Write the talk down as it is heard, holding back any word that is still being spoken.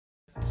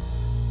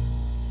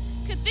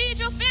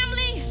Cathedral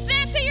family,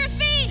 stand to your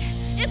feet.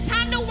 It's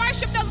time to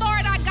worship the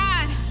Lord our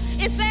God.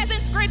 It says in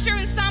scripture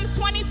in Psalms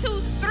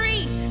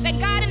 22:3 that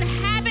God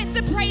inhabits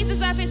the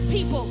praises of his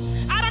people.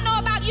 I don't know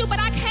about you, but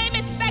I came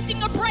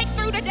expecting a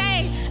breakthrough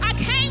today. I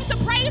came to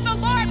praise the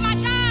Lord my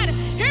God.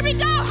 Here we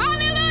go,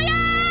 hallelujah!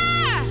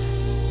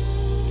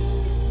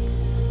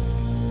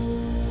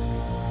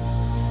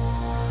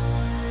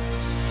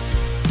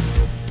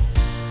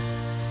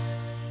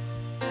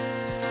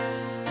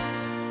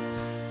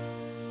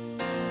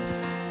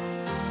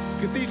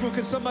 Cathedral,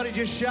 can somebody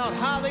just shout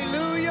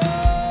hallelujah?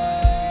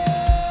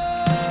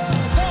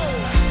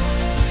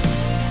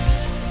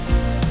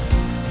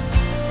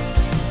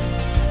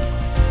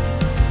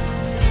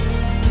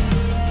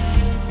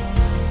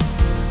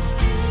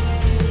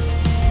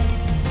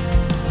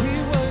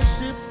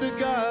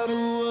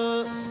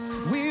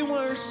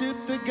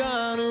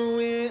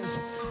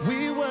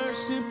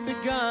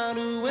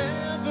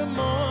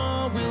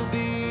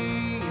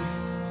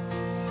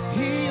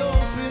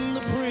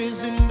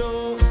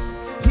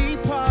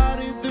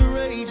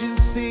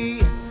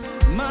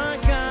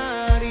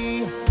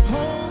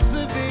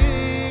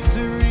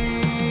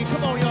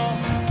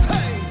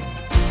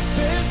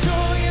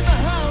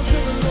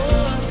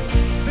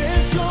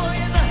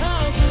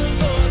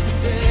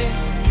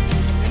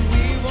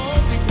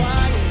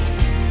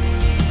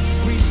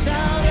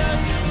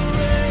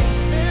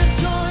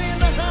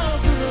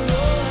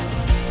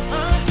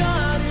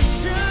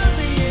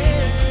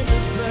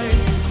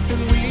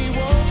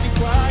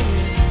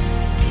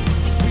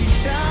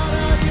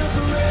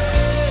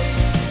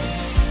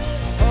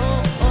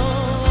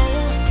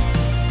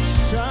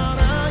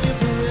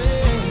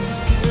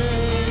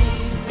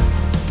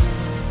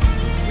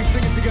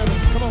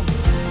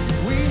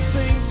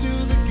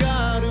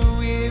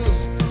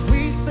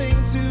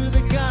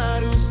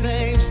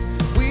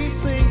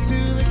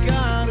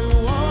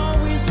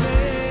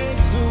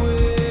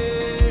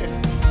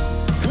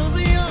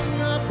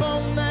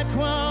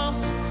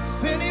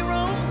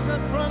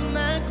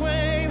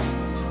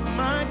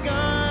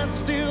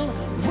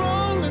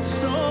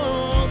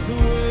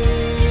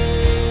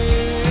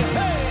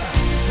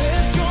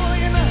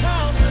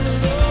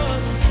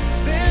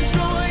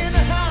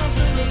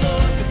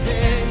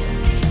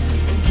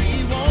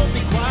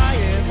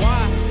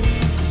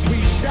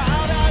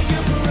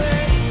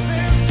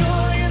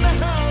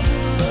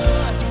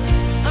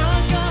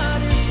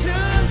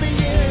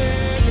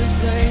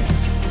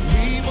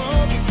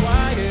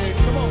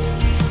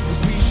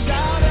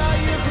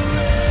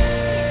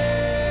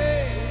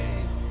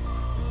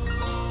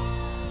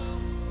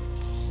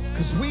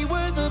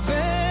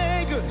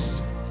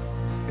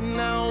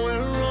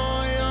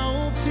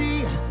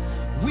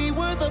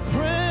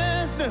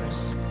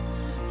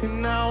 And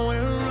now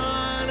we're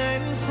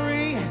running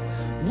free.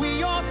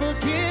 We are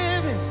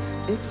forgiven,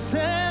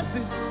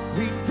 accepted,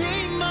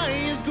 redeemed by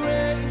his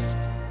grace.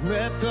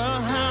 Let the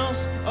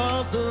house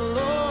of the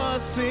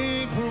Lord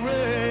sing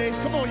praise.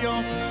 Come on,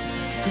 y'all.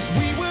 Cause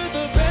we were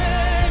the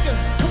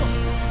beggars. Come on.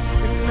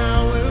 And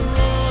now we're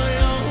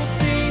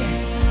royalty.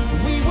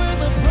 We were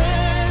the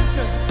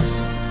prisoners.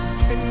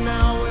 And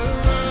now we're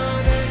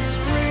running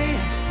free.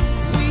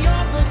 We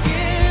are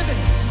forgiven,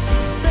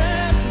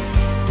 accepted,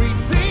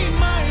 redeemed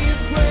by his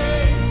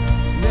grace.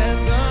 Let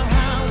the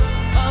house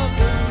of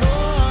the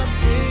Lord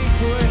sing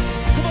praise.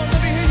 Come on,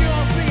 let me hear you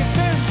all sing it.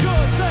 There's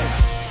joy, say.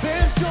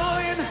 There's joy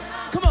in,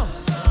 come on.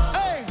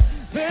 Hey,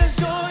 there's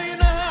joy in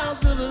the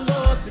house of the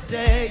Lord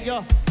today,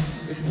 y'all.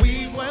 And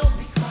we will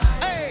be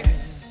quiet. Hey,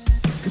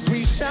 cause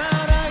we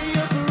shout out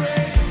your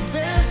praise.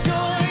 There's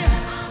joy.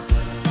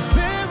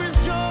 There is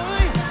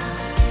joy.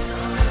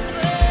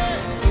 Hey,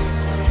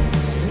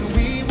 and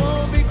we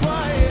won't be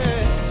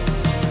quiet.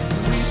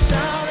 We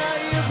shout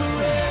out your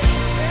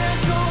praise.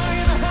 There's joy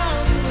in the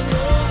house of the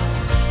Lord.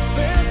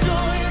 There's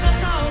joy in the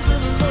house of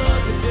the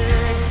Lord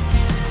today.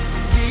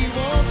 We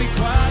won't be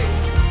quiet.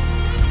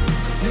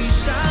 We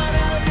shout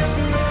out your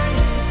praise.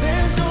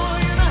 There's joy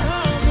in the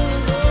house of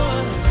the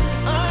Lord.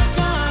 Our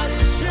God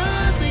is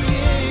surely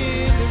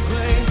in this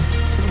place.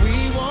 And we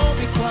won't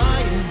be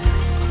quiet.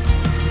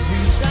 'Cause we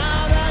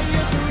shout out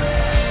your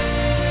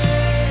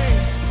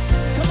praise.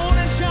 Come on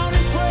and shout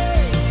his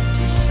praise.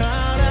 We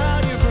shout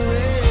out your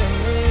praise.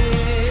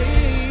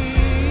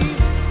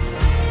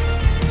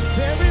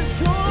 There is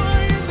joy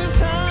in this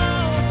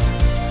house.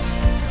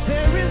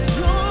 There is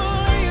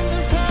joy in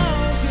this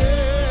house,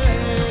 yeah.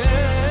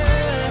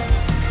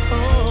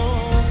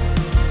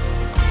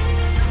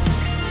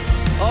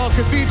 Oh,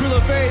 Cathedral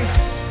of Faith,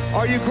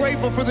 are you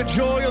grateful for the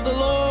joy of the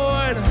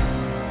Lord?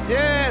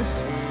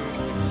 Yes.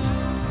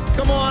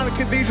 Come on,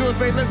 Cathedral of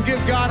Faith, let's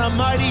give God a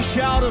mighty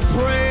shout of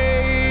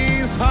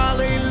praise.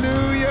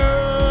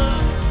 Hallelujah.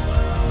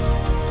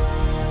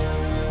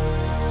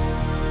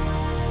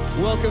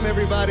 Welcome,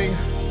 everybody.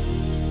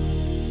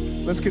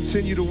 Let's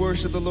continue to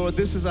worship the Lord.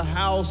 This is a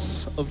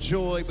house of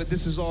joy, but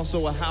this is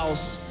also a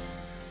house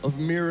of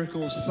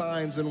miracles,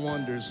 signs, and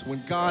wonders.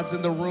 When God's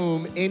in the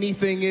room,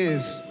 anything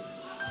is.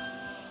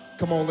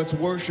 Come on, let's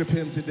worship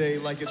him today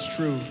like it's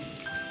true.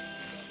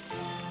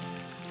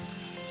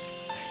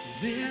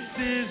 This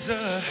is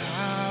a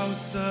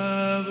house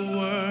of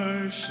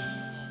worship.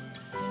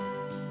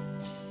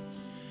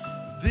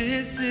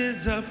 This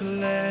is a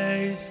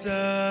place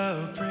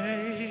of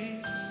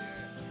praise,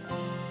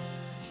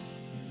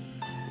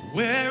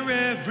 where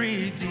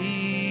every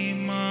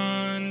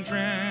demon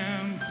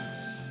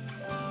trembles,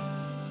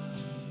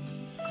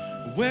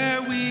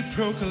 where we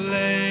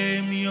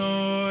proclaim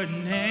your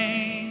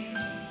name.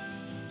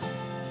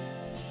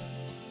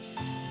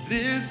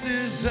 This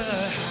is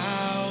a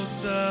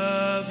house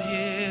of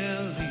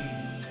healing.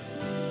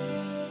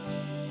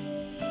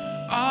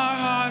 Our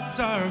hearts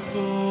are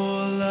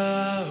full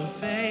of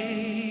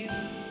faith.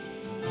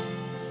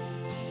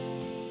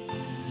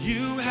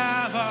 You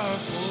have our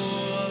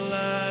full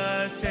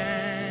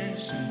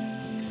attention.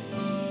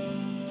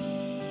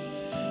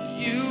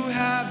 You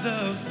have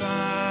the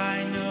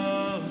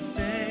final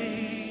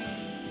say.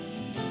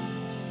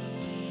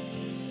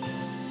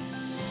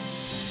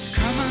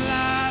 Come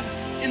alive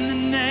in the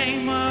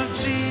name of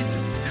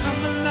Jesus.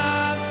 Come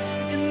alive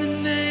in the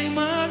name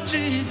of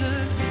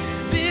Jesus.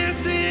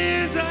 This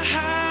is a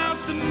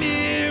house of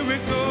miracles.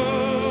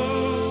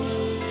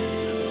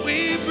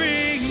 We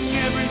bring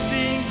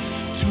everything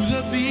to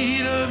the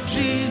feet of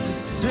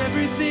Jesus.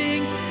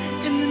 Everything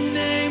in the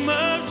name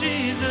of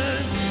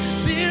Jesus.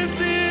 This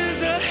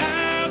is a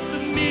house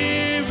of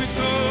miracles.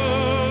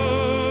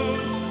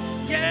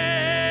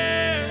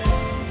 Yeah.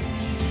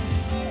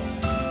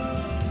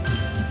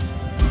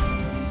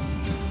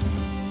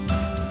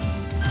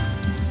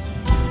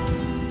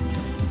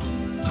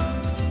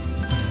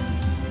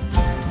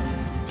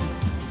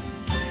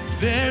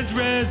 There's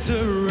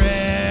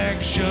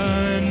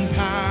resurrection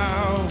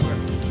power.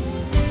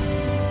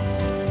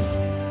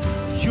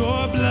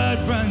 Your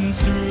blood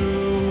runs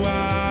through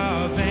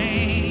our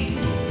veins.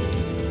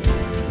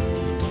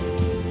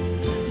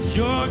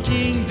 Your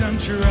kingdom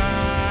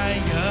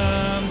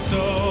triumphs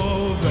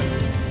over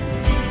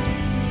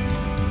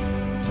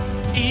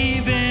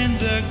even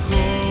the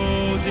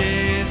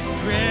coldest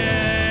grave.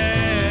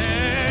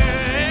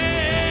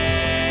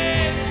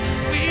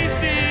 We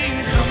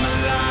sing, come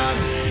alive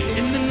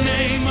in the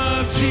name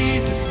of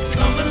Jesus.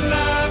 Come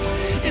alive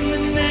in the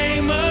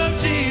name of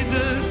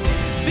Jesus.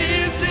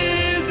 This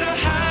is a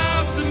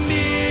house of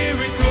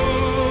miracles,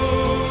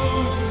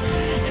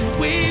 and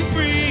we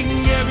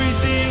bring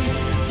everything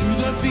to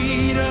the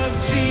feet of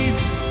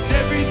Jesus.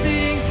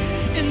 Everything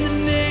in the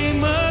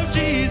name of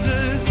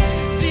Jesus.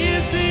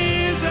 This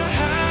is a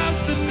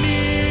house of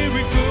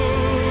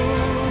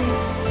miracles,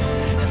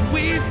 and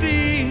we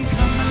sing,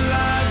 come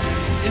alive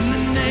in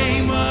the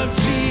name of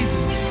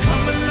Jesus.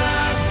 Come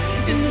alive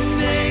in the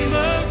name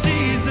of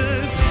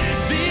Jesus.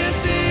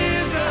 This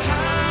is a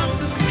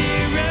house of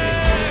miracles,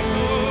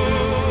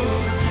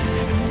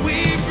 and we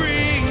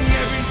bring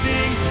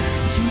everything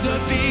to the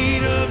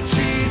feet of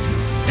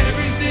Jesus.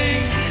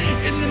 Everything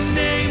in the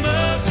name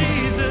of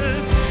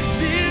Jesus.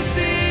 This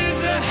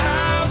is a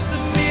house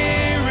of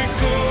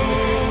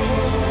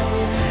miracles,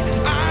 and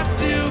I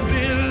still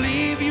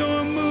believe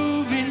you're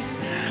moving.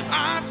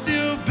 I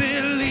still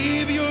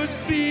believe you're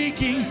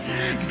speaking.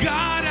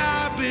 God,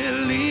 I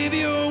believe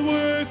you're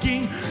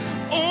working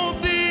all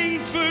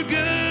things for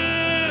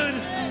good.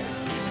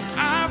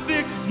 I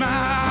fix my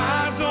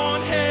eyes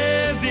on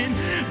heaven.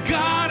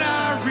 God,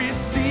 I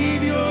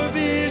receive your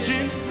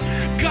vision.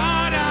 God,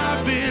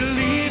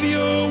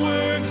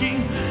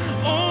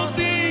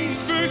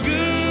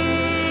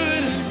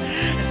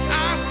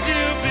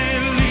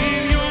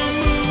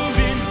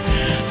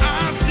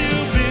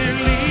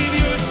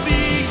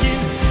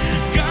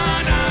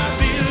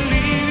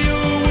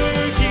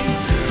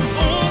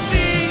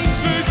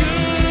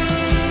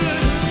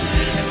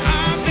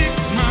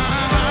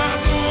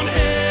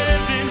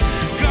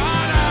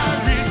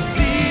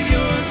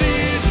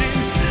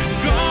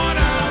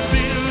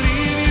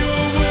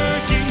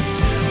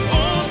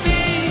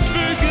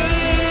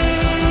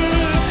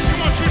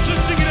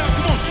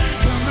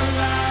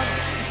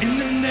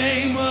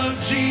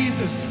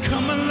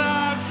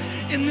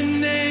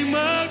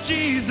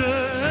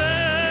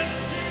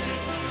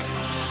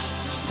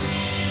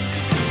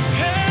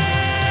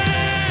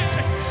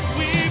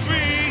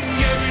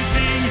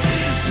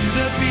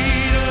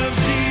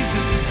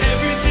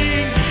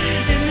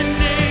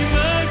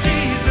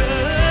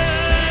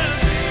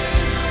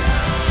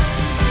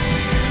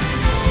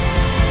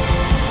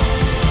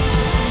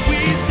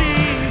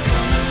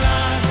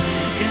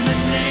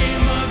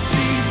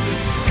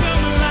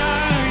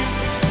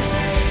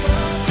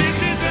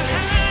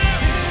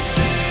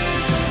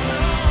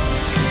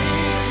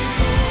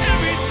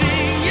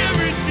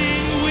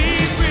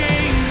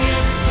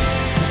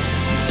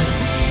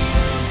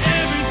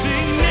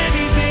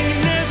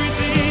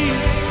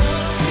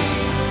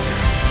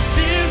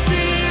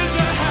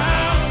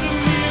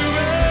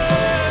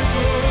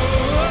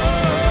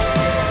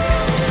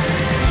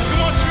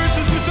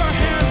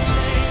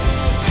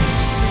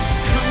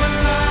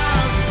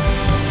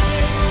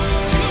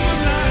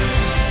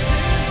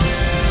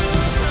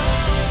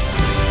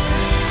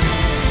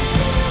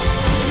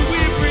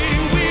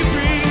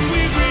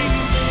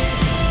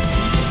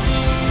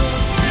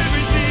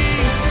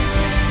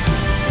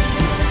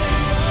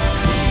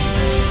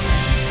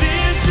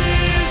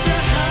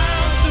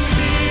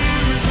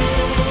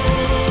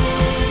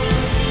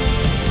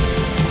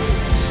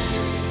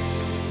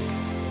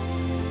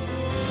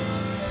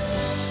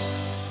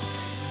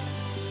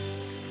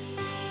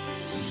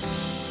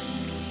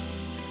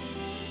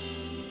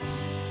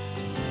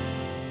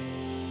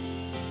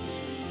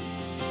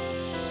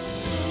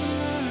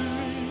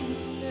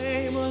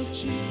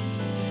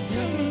 Jesus.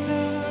 Come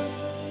alive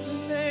in the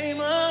name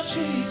of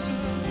Jesus.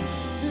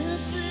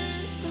 This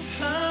is the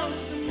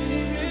house of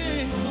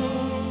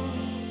miracles.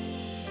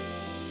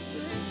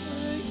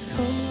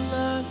 Come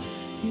alive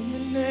in the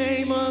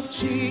name of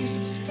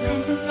Jesus.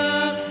 Come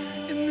alive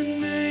in the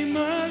name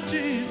of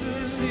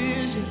Jesus.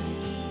 Is it?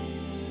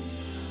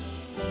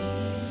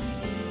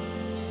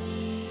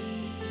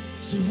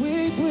 So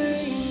we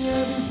bring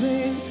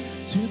everything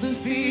to the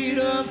feet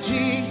of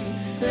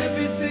Jesus.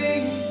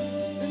 Everything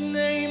in the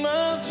name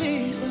of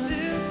Jesus.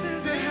 This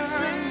is a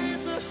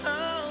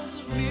house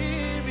of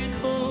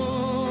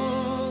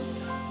miracles.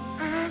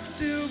 I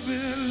still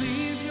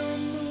believe you're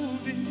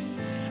moving.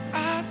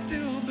 I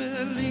still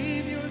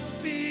believe you're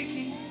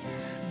speaking.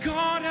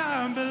 God,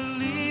 I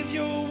believe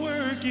you're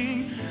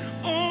working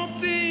all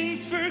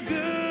things for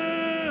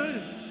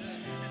good.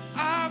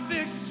 I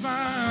fix my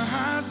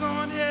eyes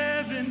on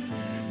heaven.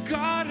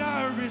 God,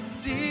 I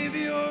receive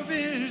your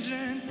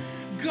vision.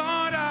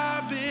 God,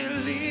 I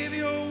believe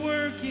you're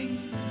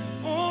working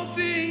all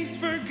things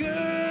for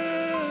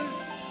good.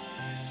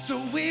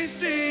 So we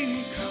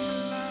sing, come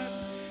alive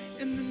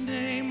in the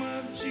name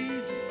of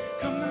Jesus.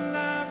 Come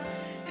alive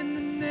in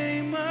the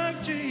name of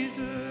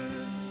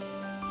Jesus.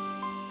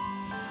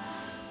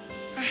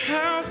 A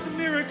house of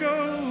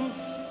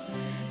miracles.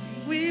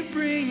 We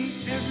bring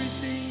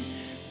everything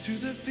to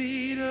the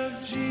feet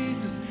of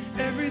Jesus.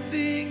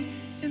 Everything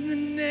in the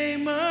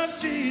name of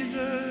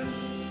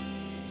Jesus.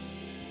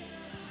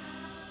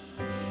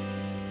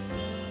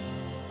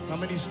 How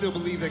many still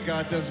believe that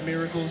God does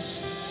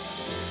miracles?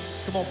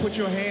 Come on, put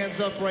your hands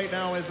up right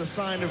now as a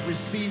sign of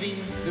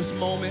receiving this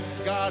moment.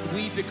 God,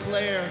 we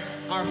declare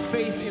our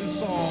faith in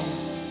song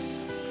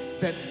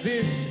that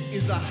this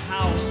is a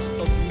house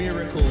of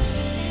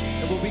miracles.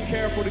 And we'll be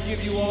careful to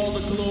give you all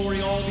the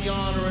glory, all the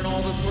honor, and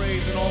all the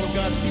praise, and all of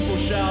God's people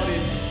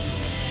shouted.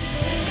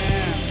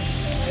 Amen.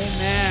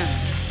 Amen.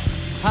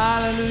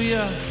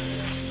 Hallelujah.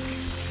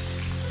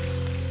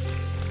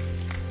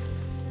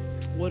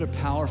 What a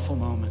powerful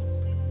moment.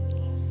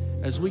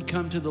 As we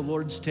come to the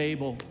Lord's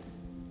table,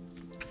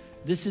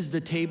 this is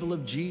the table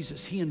of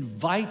Jesus. He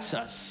invites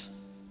us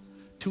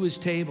to his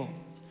table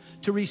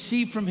to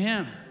receive from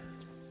him.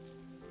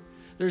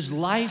 There's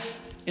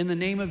life in the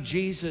name of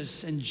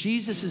Jesus, and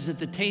Jesus is at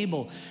the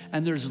table,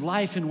 and there's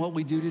life in what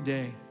we do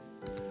today.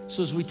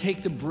 So as we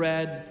take the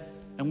bread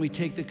and we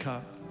take the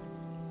cup,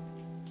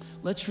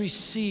 let's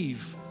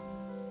receive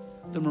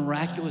the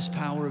miraculous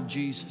power of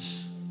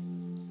Jesus.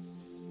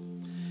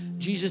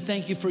 Jesus,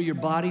 thank you for your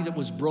body that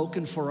was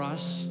broken for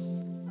us.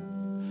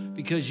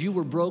 Because you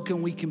were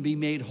broken, we can be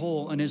made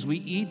whole. And as we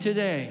eat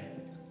today,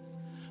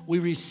 we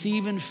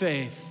receive in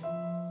faith,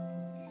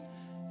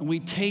 and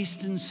we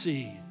taste and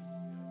see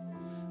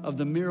of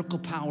the miracle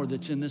power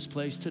that's in this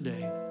place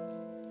today.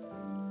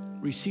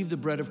 Receive the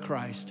bread of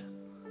Christ.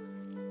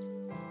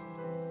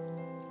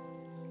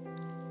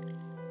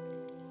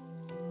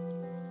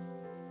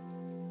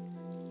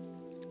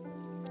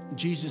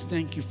 Jesus,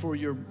 thank you for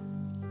your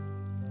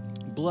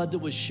blood that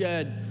was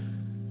shed.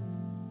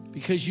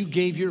 Because you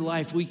gave your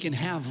life, we can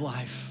have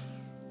life.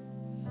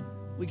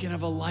 We can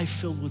have a life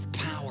filled with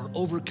power,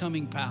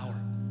 overcoming power,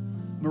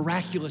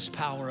 miraculous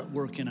power at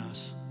work in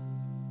us.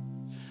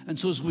 And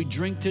so as we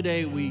drink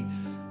today, we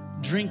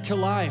drink to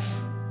life,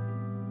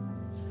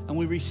 and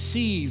we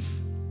receive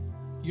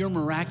your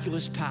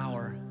miraculous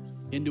power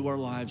into our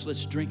lives.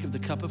 Let's drink of the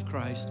cup of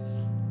Christ.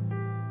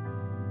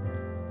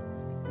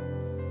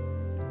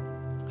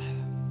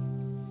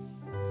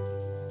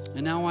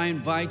 And now I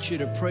invite you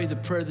to pray the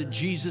prayer that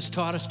Jesus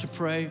taught us to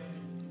pray.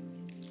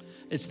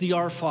 It's the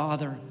Our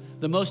Father,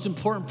 the most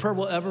important prayer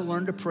we'll ever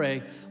learn to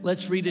pray.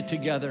 Let's read it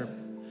together.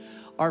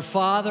 Our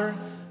Father,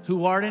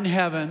 who art in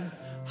heaven,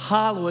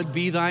 hallowed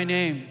be thy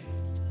name.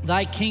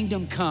 Thy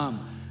kingdom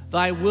come,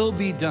 thy will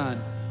be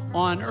done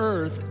on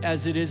earth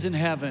as it is in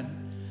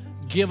heaven.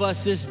 Give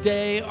us this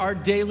day our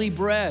daily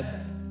bread,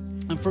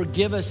 and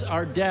forgive us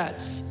our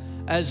debts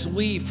as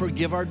we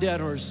forgive our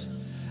debtors.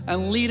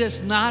 And lead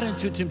us not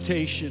into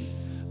temptation,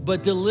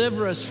 but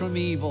deliver us from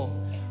evil.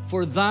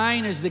 For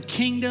thine is the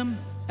kingdom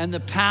and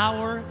the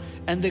power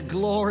and the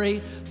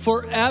glory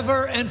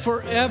forever and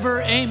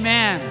forever.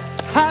 Amen.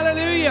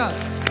 Hallelujah.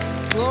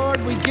 Lord,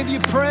 we give you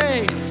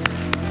praise.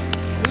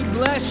 We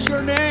bless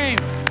your name.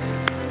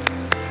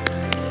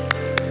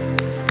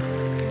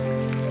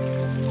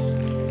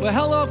 Well,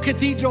 hello,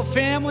 Cathedral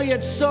family.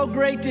 It's so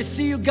great to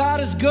see you. God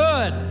is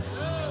good.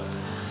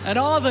 And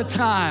all the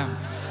time.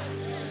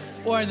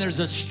 Boy, and there's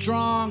a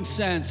strong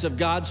sense of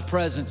God's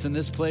presence in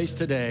this place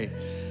today.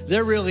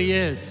 There really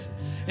is.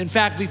 In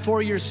fact,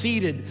 before you're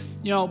seated,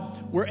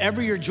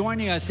 wherever you're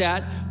joining us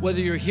at,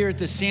 whether you're here at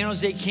the San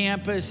Jose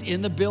campus,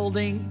 in the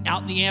building,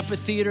 out in the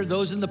amphitheater,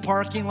 those in the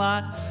parking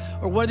lot,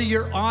 or whether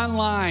you're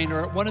online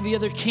or at one of the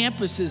other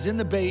campuses in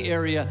the Bay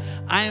Area,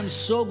 I am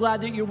so glad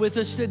that you're with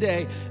us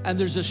today. And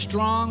there's a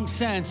strong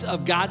sense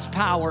of God's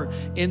power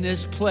in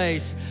this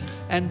place.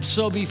 And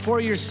so before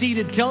you're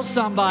seated, tell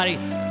somebody,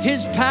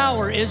 his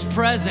power is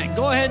present.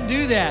 Go ahead and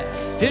do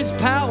that. His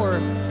power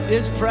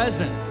is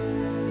present.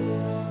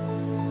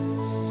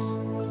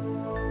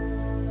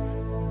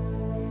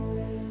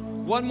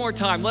 One more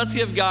time, let's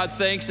give God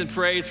thanks and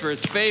praise for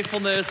his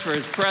faithfulness, for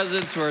his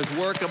presence, for his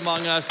work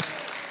among us.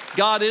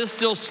 God is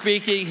still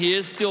speaking, he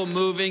is still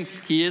moving,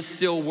 he is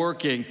still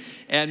working.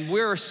 And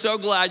we're so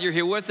glad you're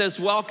here with us.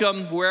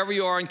 Welcome wherever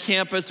you are on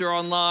campus or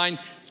online.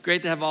 It's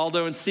great to have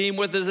Aldo and Seam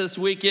with us this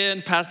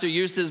weekend. Pastor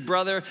Hughes, his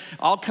brother,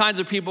 all kinds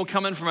of people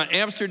coming from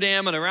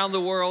Amsterdam and around the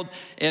world.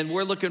 And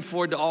we're looking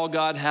forward to all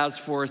God has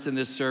for us in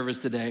this service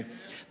today.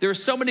 There are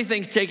so many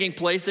things taking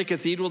place at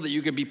Cathedral that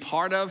you can be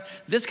part of.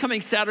 This coming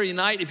Saturday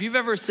night, if you've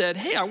ever said,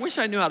 hey, I wish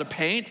I knew how to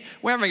paint,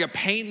 we're having a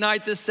paint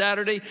night this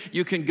Saturday.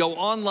 You can go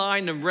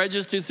online and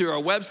register through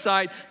our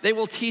website. They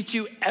will teach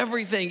you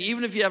everything.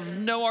 Even if you have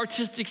no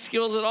artistic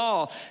skills at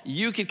all,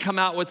 you could come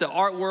out with the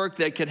artwork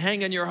that could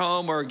hang in your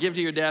home or give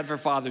to your dad for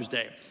Father's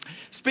Day.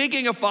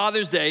 Speaking of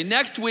Father's Day,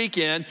 next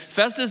weekend,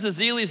 Festus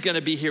Ezeli is going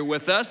to be here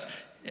with us.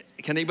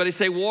 Can anybody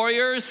say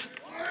Warriors?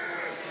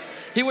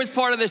 He was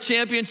part of the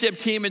championship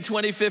team in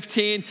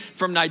 2015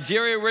 from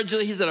Nigeria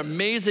originally. He's an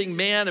amazing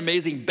man,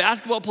 amazing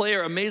basketball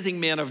player, amazing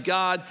man of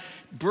God.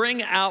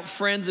 Bring out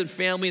friends and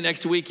family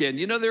next weekend.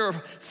 You know, there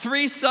are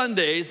 3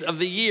 Sundays of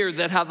the year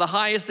that have the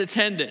highest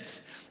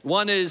attendance.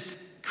 One is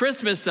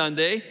Christmas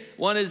Sunday,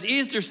 one is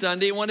Easter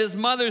Sunday, one is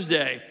Mother's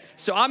Day.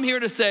 So I'm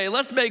here to say,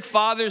 let's make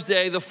Father's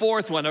Day the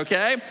 4th one,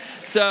 okay?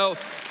 So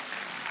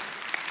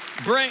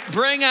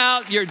Bring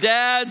out your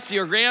dads,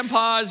 your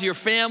grandpas, your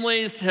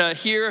families to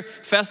hear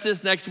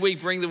Festus next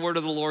week. Bring the word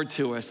of the Lord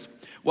to us.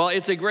 Well,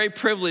 it's a great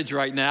privilege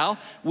right now.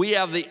 We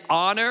have the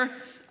honor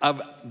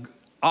of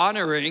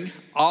honoring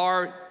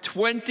our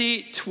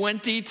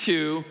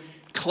 2022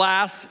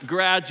 class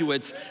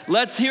graduates.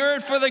 Let's hear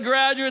it for the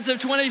graduates of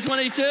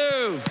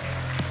 2022.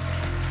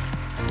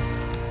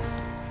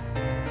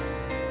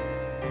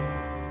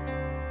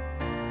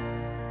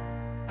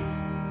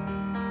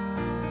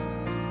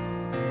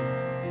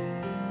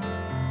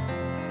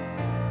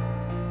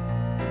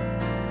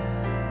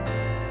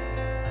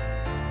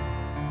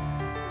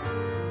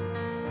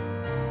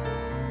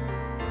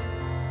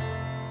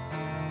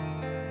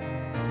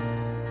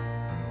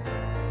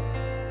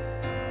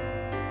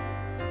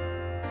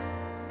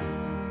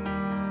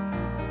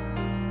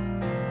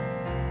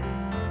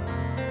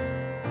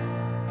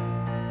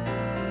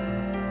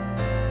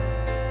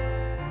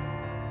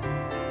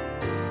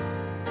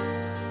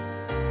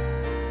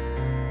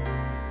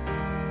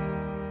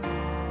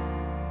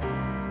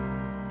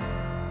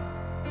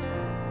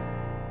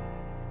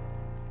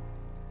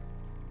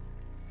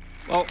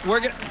 Well,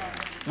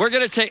 we're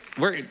gonna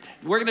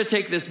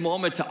take this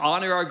moment to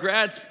honor our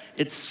grads.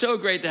 It's so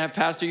great to have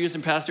Pastor Hughes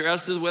and Pastor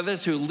Estes with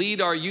us who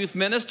lead our youth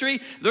ministry.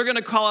 They're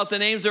gonna call out the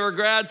names of our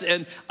grads,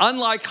 and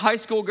unlike high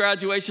school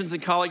graduations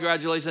and college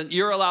graduations,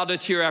 you're allowed to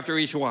cheer after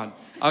each one.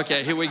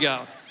 Okay, here we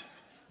go.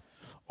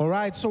 All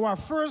right, so our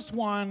first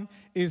one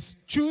is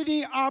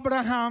Judy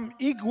Abraham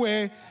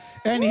Igwe,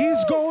 and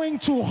he's going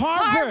to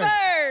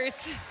Harvard.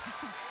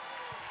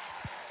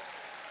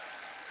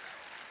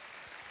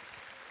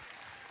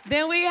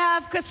 Then we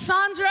have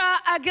Cassandra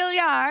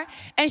Aguilar,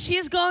 and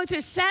she's going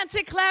to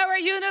Santa Clara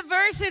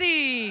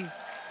University.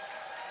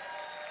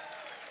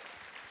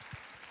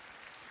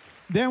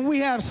 Then we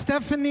have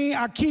Stephanie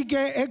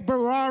Akige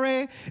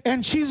Egberare,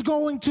 and she's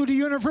going to the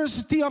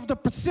University of the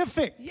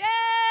Pacific.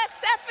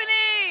 Yes,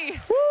 Stephanie!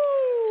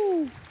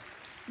 Woo!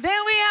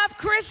 Then we have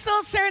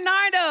Crystal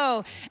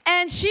Cernardo,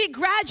 and she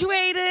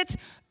graduated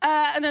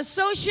an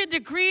associate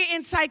degree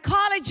in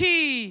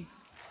psychology.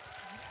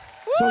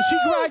 So she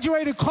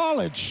graduated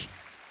college.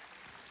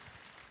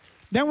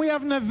 Then we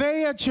have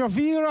Nevaeh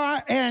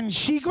Chavira, and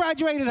she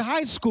graduated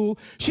high school.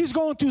 She's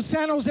going to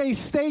San Jose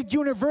State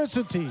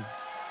University.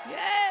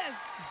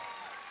 Yes.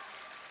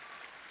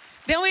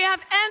 Then we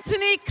have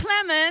Anthony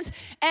Clement,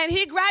 and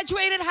he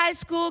graduated high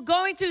school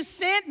going to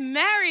St.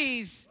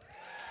 Mary's.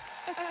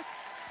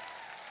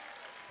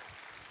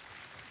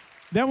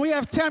 Then we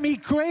have Tammy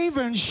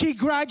Craven. She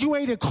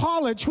graduated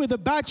college with a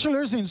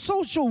bachelor's in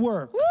social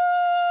work. Woo!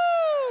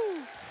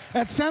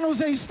 At San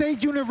Jose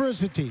State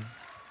University.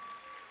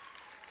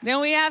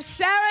 Then we have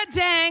Sarah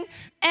Dang,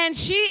 and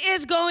she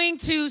is going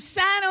to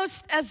San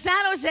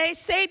Jose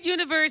State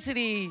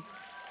University.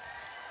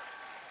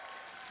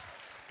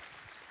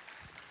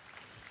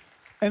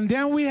 And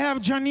then we have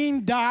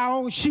Janine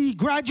Dow. She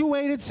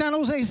graduated San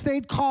Jose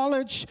State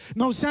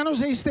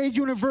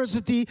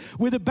University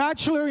with a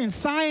bachelor in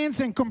science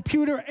and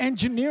computer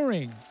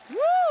engineering. Woo!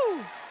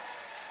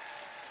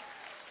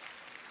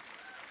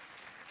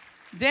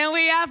 Then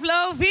we have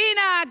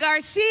Lovina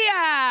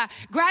Garcia,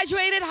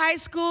 graduated high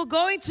school,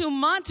 going to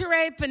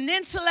Monterey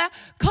Peninsula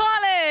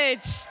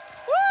College.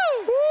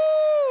 Woo!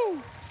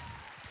 Woo!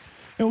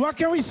 And what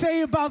can we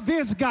say about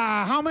this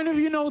guy? How many of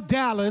you know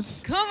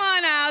Dallas? Come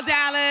on now,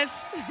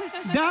 Dallas.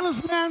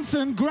 Dallas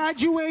Manson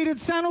graduated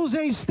San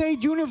Jose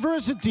State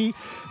University,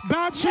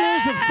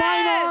 bachelor's of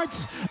fine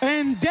arts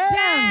and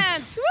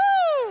dance.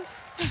 Woo!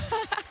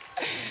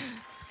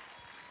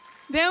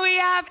 Then we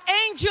have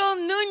Angel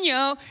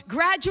Nuno,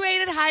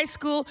 graduated high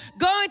school,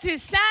 going to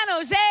San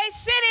Jose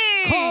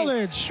City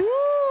College.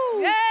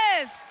 Woo!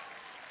 Yes.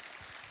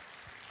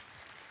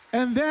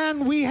 And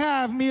then we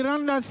have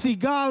Miranda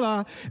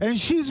Sigala, and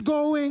she's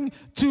going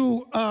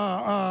to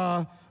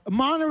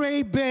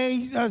Monterey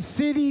Bay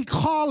City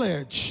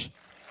College.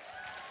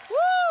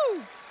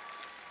 Woo!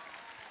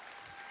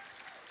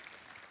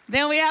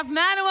 Then we have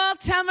Manuel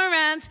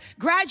Tamarant,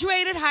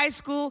 graduated high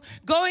school,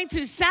 going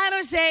to San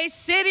Jose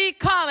City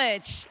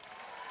College.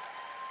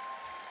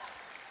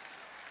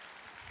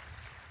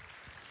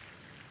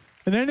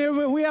 And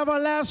then we have our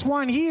last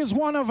one. He is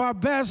one of our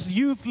best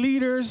youth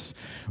leaders,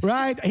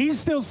 right? He's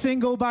still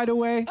single, by the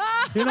way.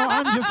 You know,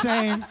 I'm just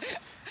saying.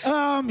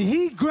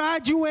 He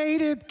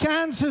graduated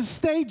Kansas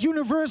State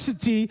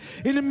University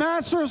in the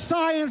Master of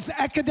Science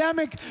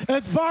Academic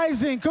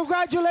Advising.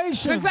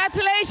 Congratulations.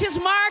 Congratulations,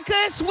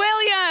 Marcus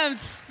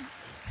Williams.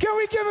 Can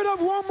we give it up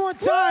one more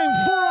time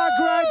for our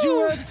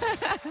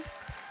graduates?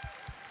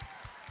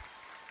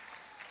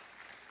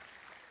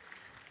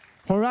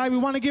 All right, we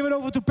want to give it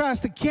over to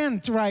Pastor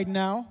Kent right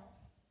now.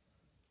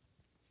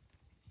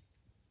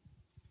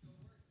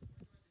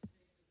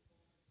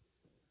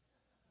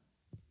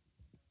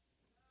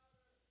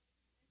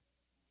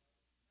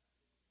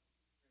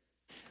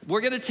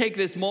 We're going to take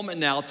this moment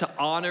now to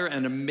honor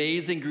an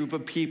amazing group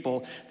of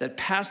people that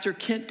Pastor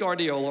Kent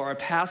Guardiola, our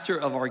pastor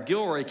of our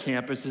Gilroy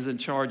campus, is in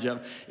charge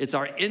of. It's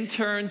our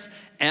interns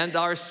and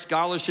our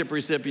scholarship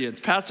recipients.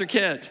 Pastor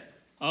Kent.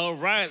 All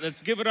right,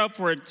 let's give it up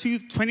for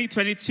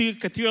 2022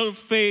 Cathedral of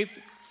Faith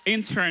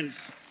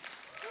interns.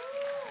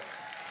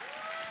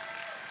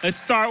 Let's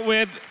start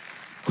with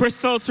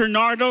Crystal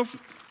Cernardo,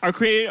 our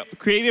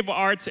creative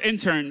arts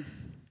intern.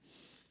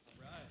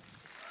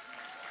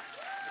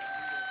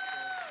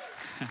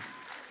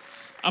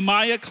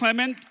 Amaya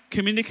Clement,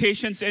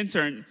 communications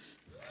intern.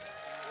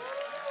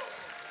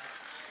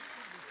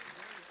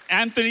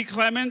 Anthony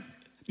Clement,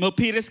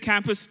 Milpitas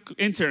campus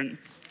intern.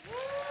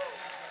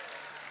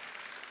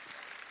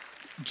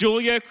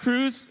 Julia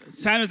Cruz,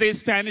 San Jose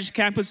Spanish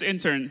campus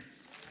intern.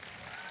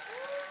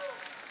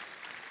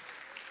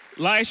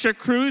 Laisha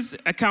Cruz,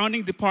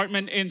 accounting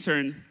department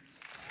intern.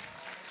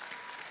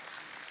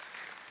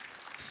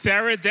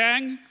 Sarah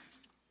Dang,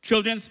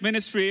 children's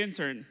ministry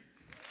intern.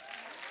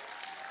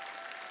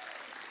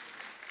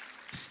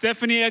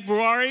 Stephanie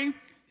Egbuari,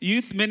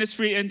 youth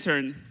ministry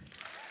intern.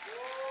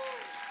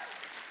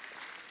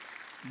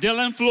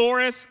 Dylan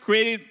Flores,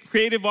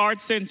 creative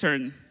arts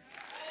intern.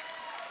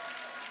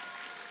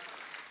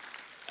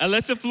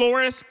 Alyssa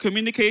Flores,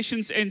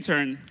 communications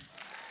intern.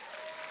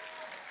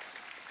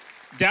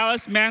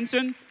 Dallas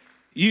Manson,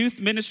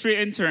 youth ministry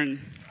intern.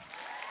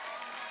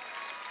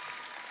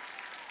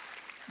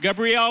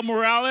 Gabrielle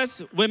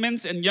Morales,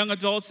 women's and young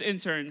adults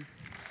intern.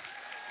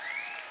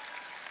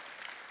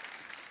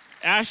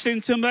 Ashton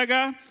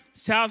Tumbega,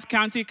 South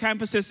County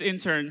campuses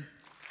intern.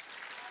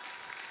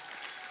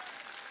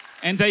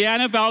 And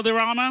Diana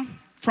Valderrama,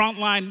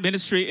 frontline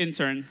ministry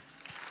intern.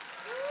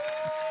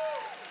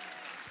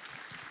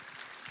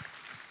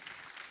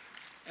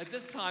 At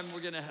this time,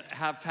 we're going to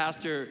have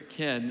Pastor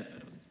Ken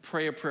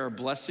pray a prayer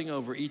blessing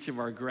over each of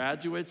our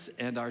graduates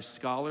and our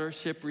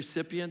scholarship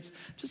recipients.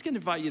 I'm just going to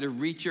invite you to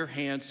reach your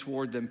hands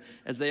toward them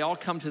as they all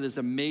come to this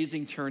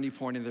amazing turning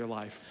point in their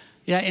life.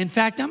 Yeah, in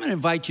fact, I'm going to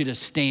invite you to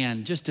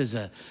stand just as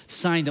a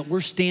sign that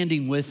we're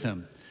standing with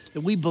them,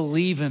 that we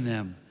believe in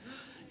them.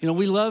 You know,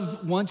 we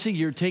love once a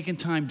year taking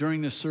time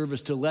during the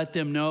service to let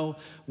them know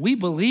we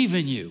believe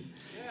in you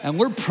and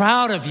we're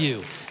proud of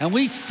you and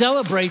we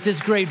celebrate this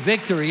great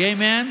victory.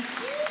 Amen?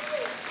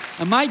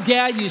 And my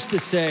dad used to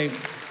say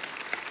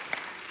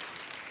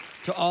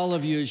to all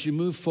of you as you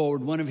move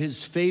forward, one of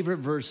his favorite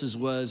verses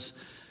was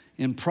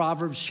in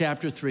Proverbs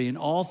chapter 3, in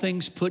all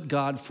things put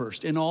God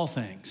first, in all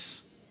things.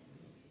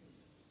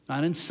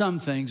 Not in some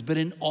things, but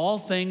in all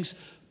things,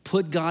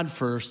 put God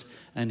first,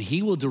 and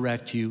he will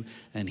direct you,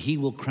 and he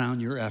will crown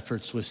your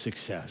efforts with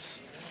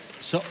success.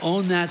 So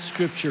own that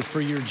scripture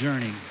for your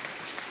journey.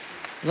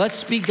 Let's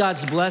speak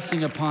God's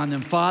blessing upon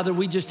them. Father,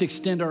 we just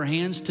extend our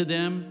hands to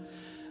them,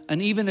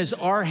 and even as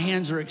our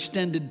hands are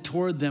extended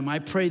toward them, I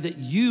pray that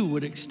you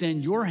would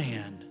extend your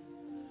hand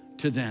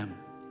to them.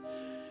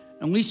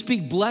 And we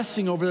speak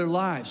blessing over their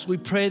lives. We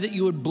pray that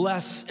you would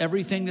bless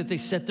everything that they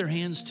set their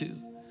hands to.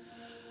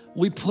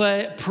 We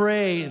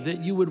pray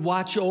that you would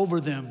watch over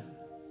them.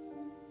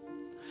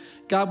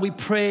 God, we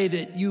pray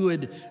that you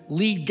would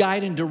lead,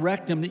 guide, and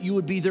direct them, that you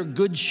would be their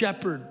good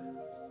shepherd.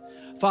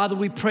 Father,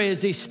 we pray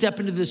as they step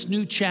into this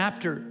new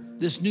chapter,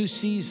 this new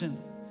season,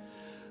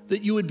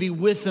 that you would be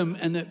with them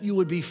and that you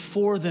would be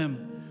for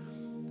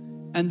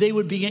them, and they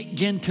would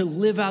begin to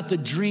live out the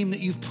dream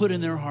that you've put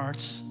in their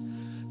hearts.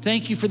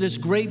 Thank you for this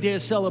great day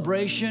of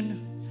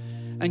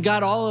celebration. And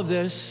God, all of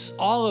this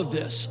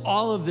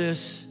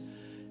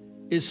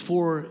is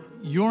for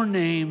your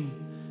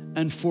name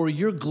and for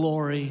your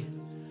glory.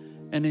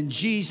 And in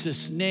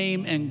Jesus'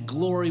 name and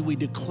glory, we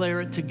declare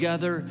it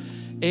together.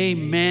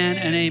 Amen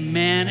and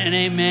amen and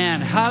amen.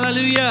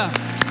 Hallelujah.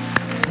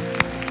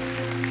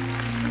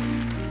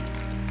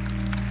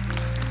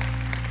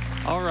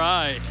 All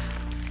right.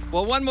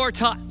 Well, one more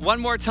time,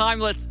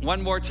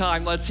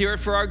 let's hear it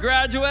for our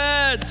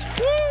graduates.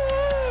 Woo!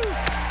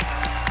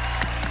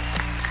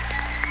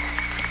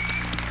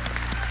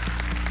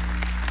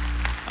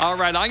 All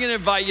right, I'm going to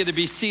invite you to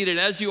be seated.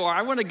 As you are,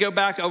 I want to go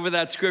back over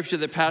that scripture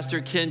that Pastor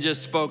Ken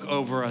just spoke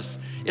over us.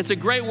 It's a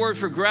great word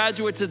for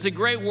graduates. It's a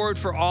great word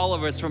for all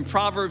of us from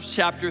Proverbs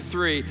chapter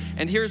 3.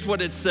 And here's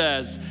what it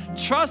says.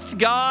 Trust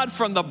God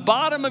from the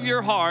bottom of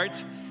your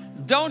heart.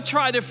 Don't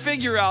try to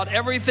figure out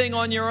everything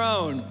on your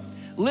own.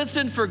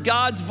 Listen for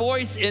God's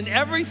voice in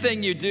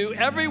everything you do,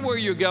 everywhere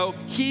you go.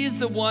 He's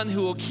the one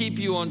who will keep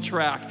you on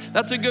track.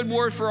 That's a good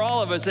word for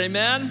all of us.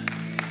 Amen?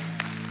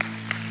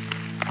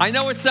 I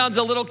know it sounds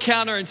a little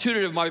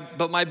counterintuitive,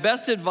 but my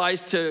best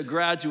advice to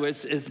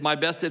graduates is my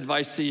best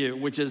advice to you,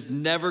 which is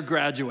never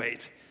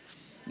graduate.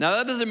 Now,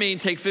 that doesn't mean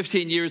take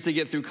 15 years to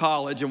get through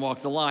college and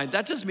walk the line.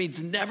 That just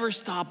means never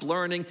stop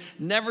learning,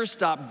 never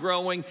stop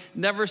growing,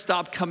 never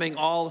stop becoming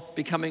all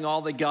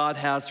that God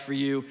has for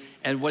you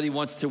and what he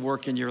wants to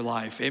work in your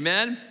life.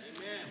 Amen? Amen.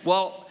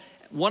 Well,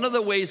 one of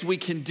the ways we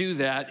can do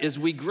that is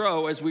we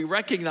grow as we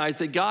recognize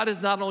that God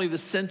is not only the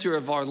center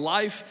of our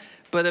life,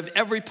 but of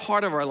every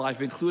part of our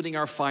life, including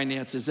our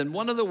finances. And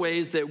one of the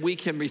ways that we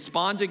can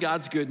respond to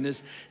God's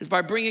goodness is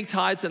by bringing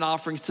tithes and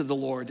offerings to the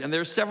Lord. And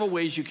there are several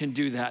ways you can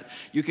do that.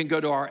 You can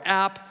go to our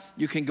app,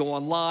 you can go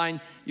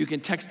online, you can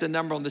text a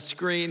number on the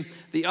screen.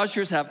 The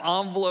ushers have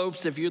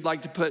envelopes if you'd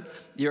like to put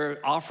your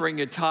offering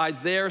and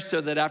tithes there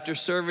so that after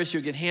service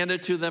you can hand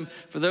it to them.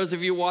 For those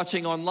of you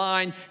watching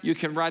online, you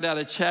can write out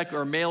a check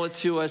or mail it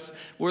to us.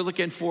 We're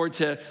looking forward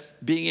to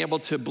being able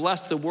to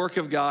bless the work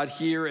of God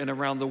here and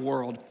around the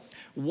world.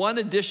 One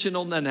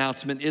additional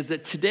announcement is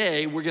that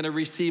today we're going to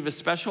receive a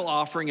special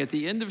offering at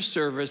the end of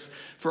service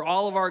for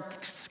all of our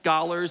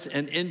scholars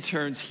and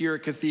interns here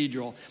at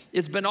Cathedral.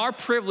 It's been our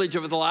privilege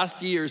over the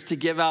last years to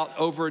give out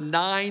over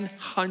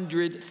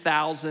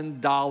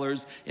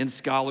 $900,000 in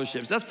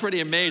scholarships. That's pretty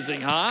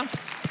amazing, huh?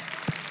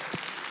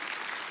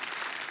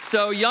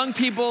 So young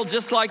people,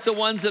 just like the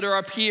ones that are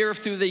up here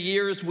through the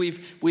years,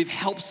 we've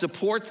helped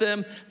support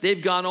them.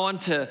 They've gone on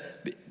to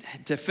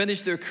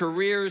finish their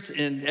careers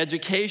in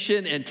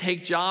education and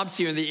take jobs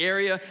here in the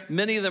area.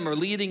 Many of them are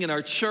leading in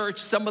our church.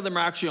 Some of them are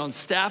actually on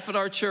staff at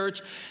our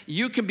church.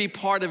 You can be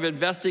part of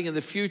investing in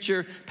the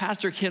future.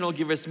 Pastor Ken will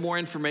give us more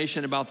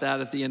information about that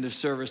at the end of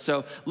service.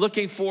 So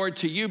looking forward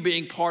to you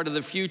being part of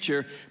the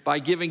future by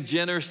giving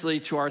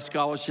generously to our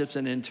scholarships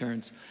and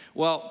interns.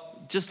 Well,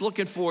 just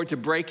looking forward to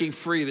breaking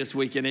free this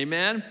weekend,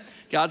 amen?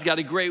 God's got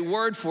a great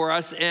word for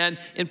us, and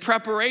in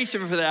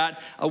preparation for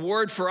that, a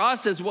word for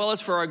us as well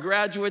as for our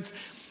graduates.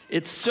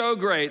 It's so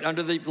great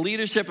under the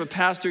leadership of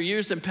Pastor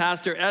Hughes and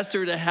Pastor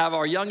Esther to have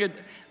our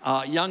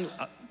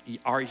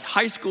our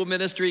high school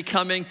ministry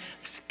coming,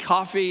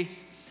 Coffee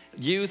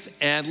Youth,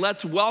 and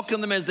let's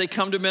welcome them as they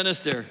come to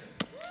minister.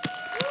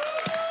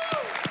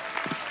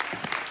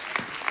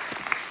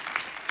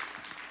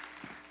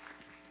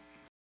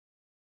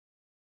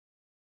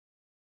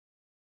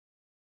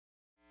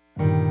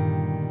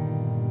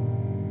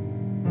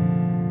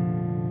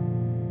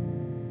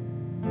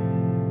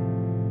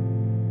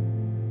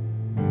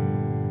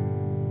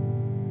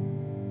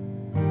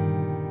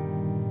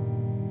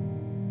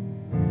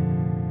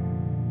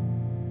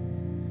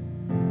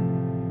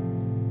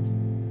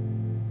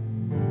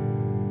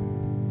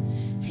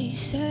 He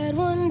said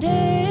one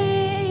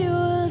day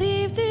you'll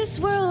leave this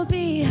world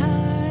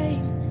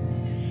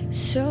behind,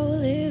 so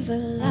live a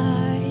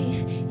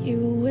life you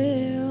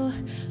will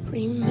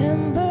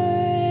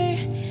remember.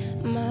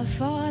 My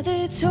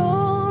father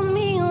told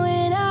me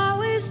when I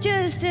was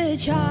just a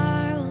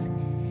child,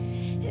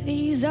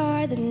 these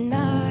are the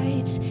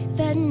nights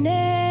that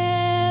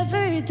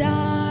never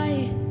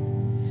die.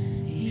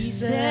 He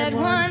said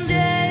one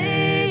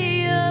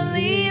day you'll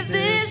leave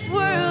this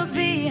world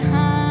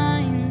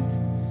behind,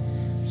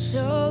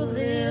 so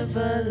live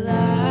a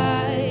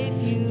life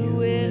you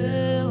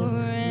will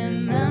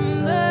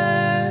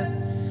remember.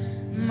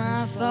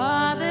 My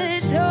father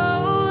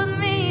told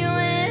me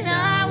when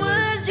I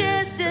was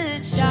just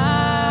a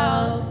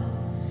child,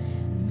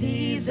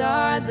 these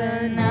are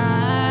the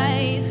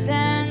nights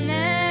that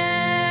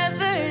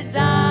never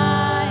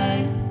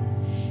die.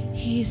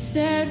 He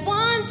said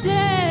one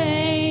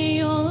day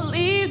you'll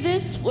leave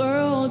this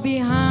world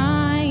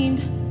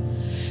behind,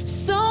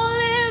 so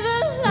live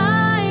a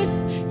life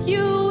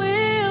you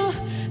will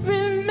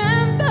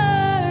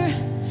remember.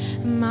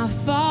 My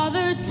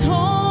father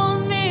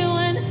told me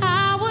when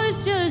I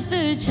was just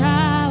a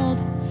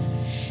child,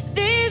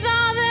 these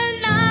are the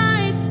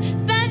nights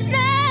that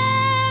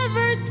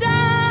never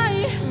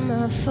die.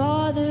 My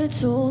father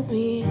told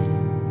me,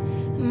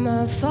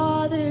 my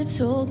father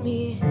told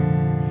me,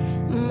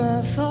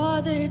 my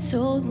father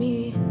told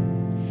me,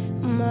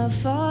 my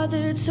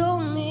father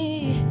told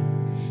me,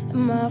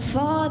 my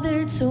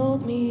father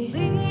told me,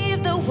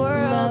 leave the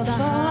world behind. My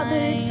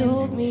father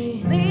told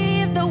me,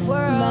 leave the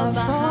world behind.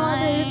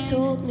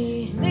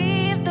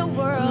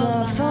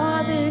 My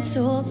father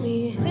told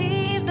me,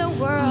 leave the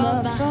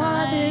world behind. My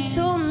father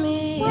told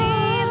me,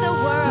 leave the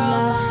world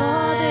behind. My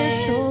father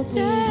told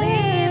me,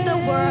 leave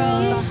the world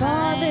behind.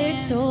 My father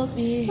told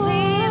me, leave the world behind. My father told me,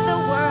 leave the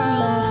world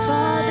behind. My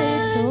father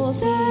told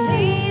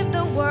me, leave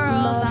the world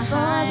behind. My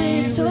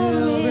father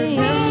told me,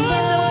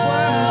 leave the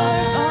world behind.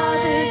 My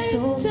father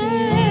told me,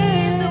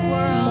 leave the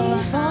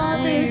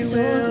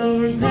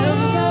told me.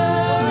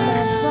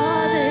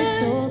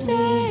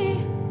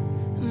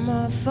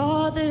 My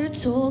father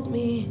told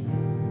me.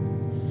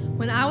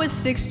 When I was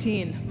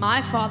 16,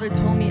 my father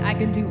told me I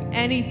could do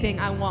anything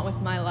I want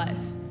with my life.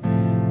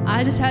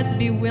 I just had to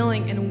be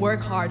willing and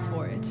work hard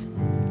for it.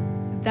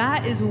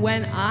 That is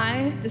when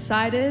I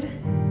decided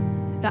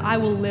that I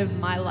will live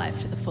my life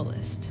to the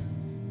fullest.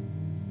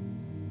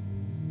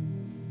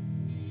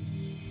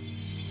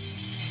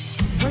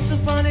 Once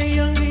upon a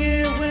younger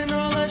year, when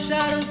all the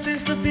shadows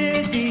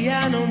disappeared, the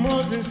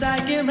animals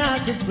inside came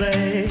out to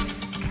play.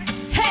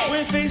 Hey!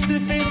 Went face to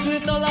face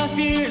with all our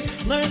fears,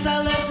 learned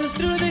our lessons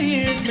through the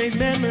years, made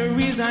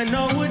memories I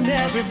know would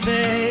never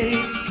fade.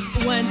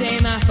 One day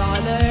my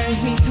father,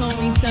 he told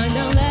me, son,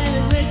 don't let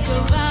it lick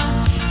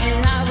around.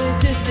 And I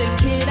was just a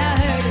kid, I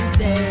heard him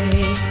say,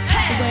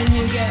 hey! When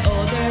you get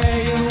older,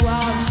 your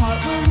wild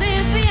heart will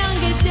live the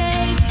younger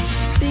days.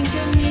 Think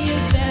of me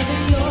if ever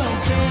you're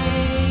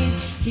afraid.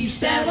 He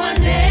said one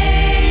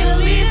day you'll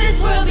leave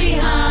this world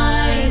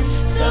behind,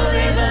 so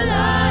live a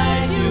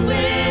life you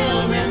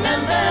will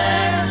remember.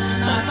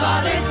 My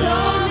father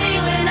told me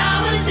when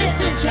I was just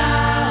a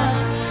child,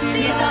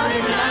 these are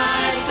the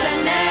nights that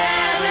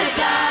never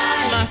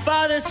die. My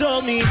father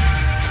told me.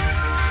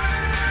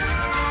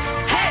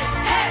 Hey,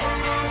 hey.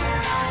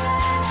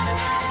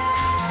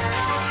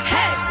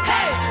 Hey,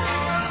 hey.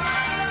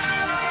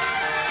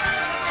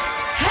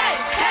 Hey,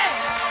 hey.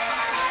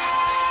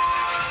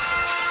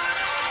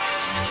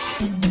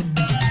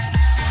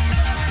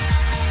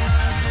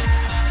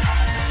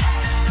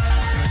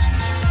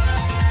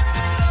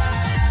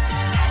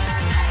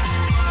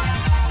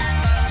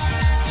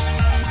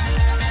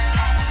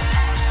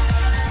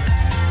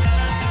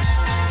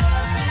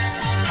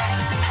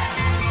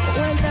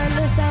 When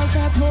thunder sounds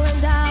are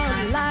pouring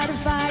down, light a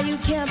fire you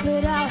can't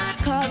put out,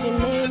 carve your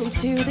name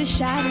into the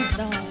shining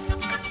star.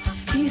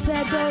 He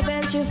said go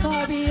venture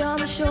far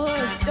beyond the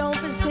shores, don't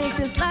forsake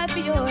this life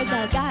of yours,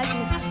 I'll guide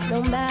you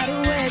no matter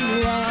where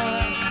you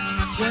are.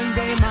 One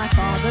day my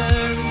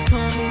father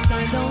told me,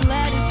 son, don't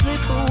let it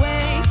slip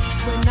away.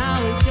 When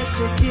I was just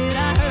a kid,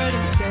 I heard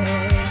him say,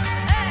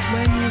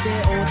 when you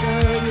get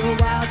older, your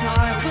wild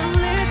heart will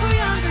live for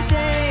younger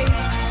days.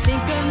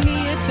 Think of me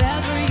if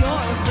ever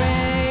you're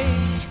afraid.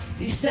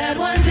 He said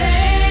one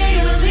day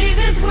you'll leave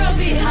this world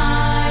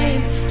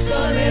behind, so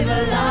live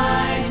a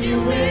life you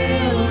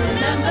will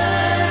remember.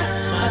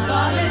 My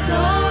father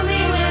told me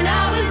when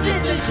I was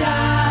just a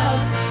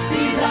child,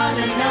 these are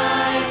the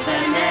nights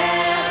that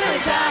never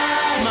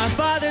die. My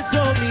father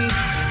told me.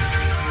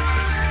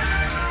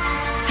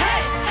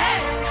 Hey, hey.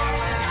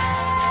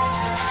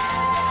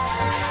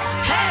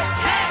 Hey,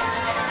 hey.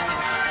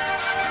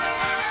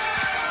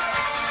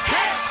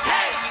 Hey,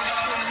 hey.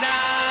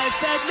 Nights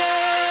that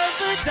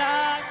never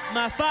die.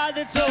 My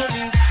father told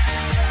me.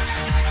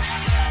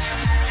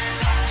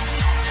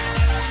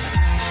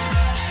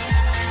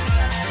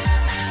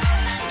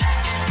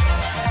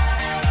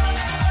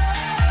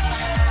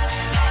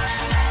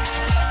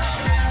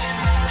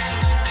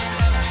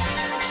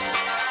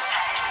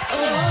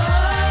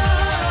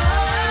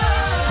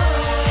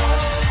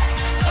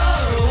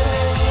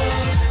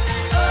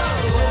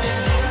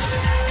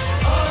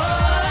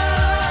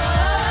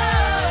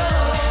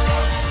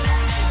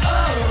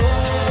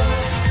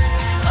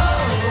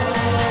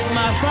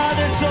 My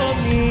father told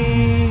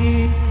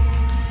me.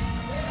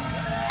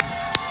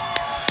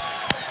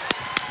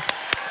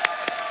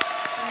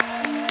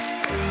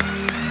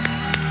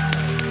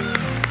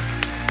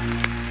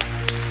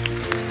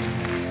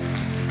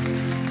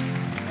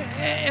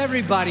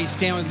 Everybody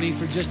stand with me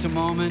for just a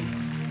moment.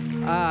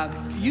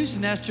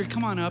 Houston Esther,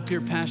 come on up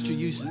here, Pastor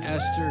Houston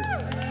Esther.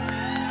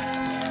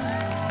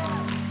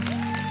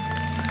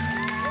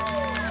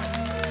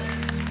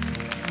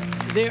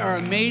 They are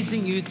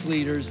amazing youth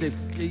leaders.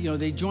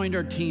 They joined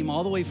our team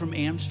all the way from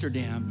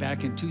Amsterdam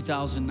back in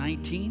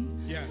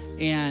 2019. Yes.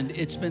 And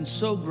it's been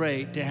so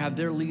great to have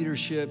their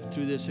leadership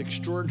through this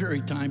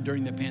extraordinary time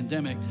during the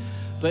pandemic.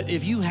 But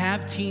if you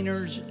have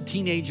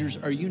teenagers,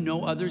 or you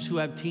know others who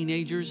have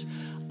teenagers,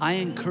 I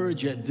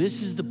encourage you,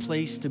 this is the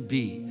place to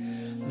be.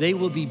 They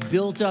will be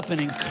built up and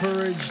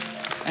encouraged.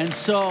 And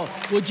so,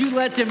 would you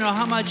let them know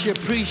how much you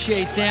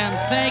appreciate them?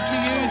 Thank you,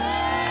 youth.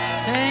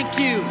 Thank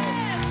you.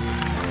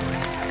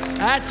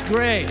 That's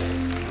great.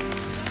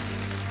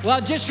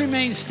 Well, just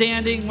remain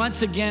standing.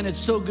 Once again, it's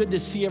so good to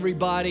see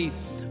everybody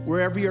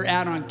wherever you're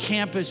at on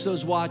campus,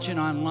 those watching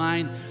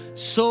online.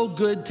 So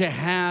good to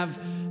have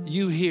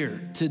you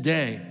here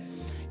today.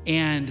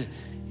 And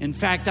in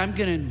fact, I'm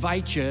going to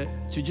invite you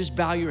to just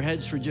bow your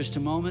heads for just a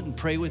moment and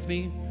pray with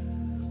me.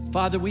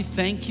 Father, we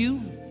thank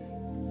you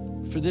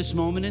for this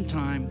moment in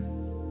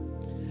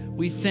time.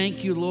 We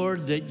thank you,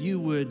 Lord, that you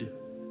would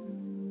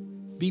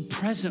be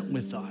present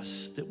with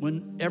us, that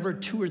whenever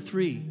 2 or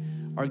 3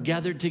 are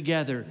gathered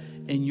together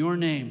in your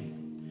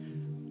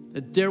name,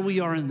 that there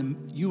you are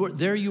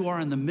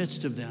in the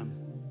midst of them.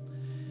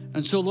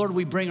 And so, Lord,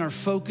 we bring our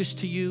focus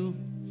to you.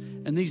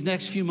 And these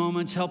next few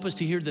moments, help us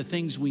to hear the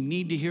things we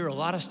need to hear. A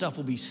lot of stuff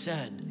will be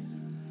said.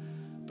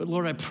 But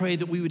Lord, I pray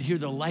that we would hear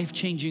the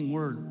life-changing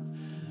word.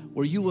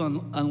 where you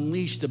will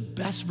unleash the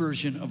best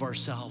version of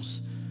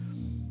ourselves.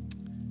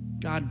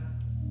 God,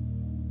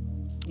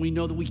 we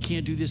know that we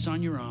can't do this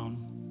on your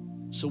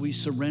own, so we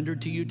surrender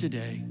to you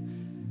today.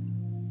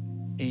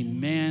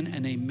 Amen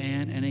and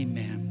amen and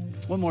amen.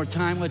 One more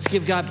time, let's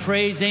give God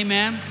praise.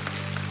 Amen.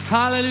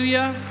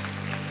 Hallelujah.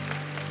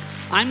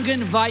 I'm going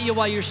to invite you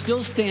while you're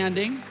still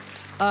standing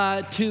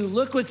to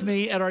look with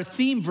me at our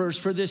theme verse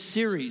for this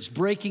series,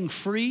 Breaking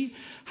Free,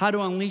 How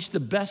to Unleash the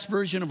Best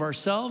Version of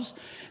Ourselves.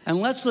 And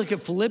let's look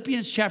at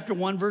Philippians chapter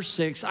 1, verse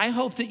 6. I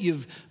hope that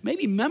you've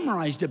maybe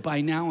memorized it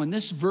by now, and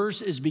this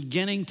verse is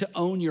beginning to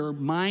own your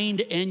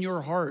mind and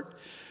your heart.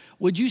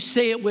 Would you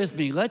say it with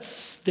me?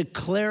 Let's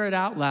declare it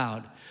out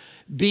loud.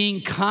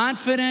 Being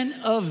confident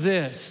of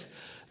this,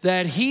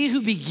 that he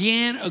who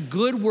began a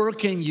good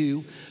work in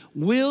you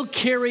will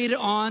carry it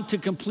on to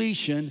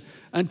completion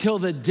until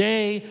the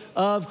day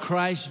of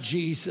Christ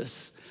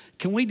Jesus.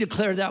 Can we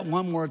declare that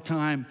one more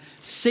time?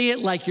 Say it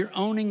like you're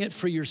owning it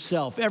for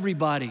yourself.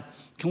 Everybody,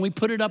 can we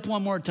put it up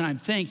one more time?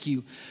 Thank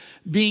you.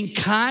 Being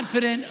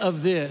confident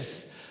of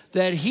this,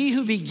 that he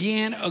who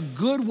began a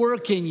good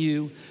work in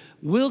you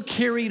will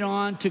carry it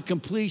on to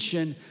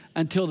completion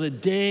until the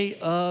day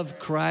of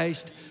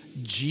Christ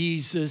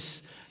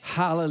Jesus.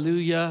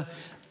 Hallelujah.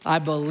 I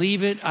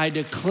believe it. I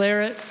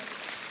declare it.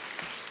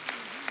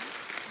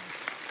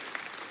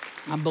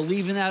 I'm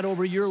believing that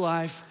over your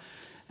life.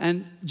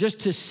 And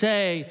just to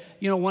say,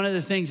 one of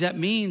the things that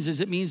means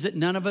is it means that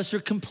none of us are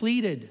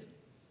completed.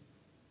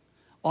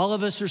 All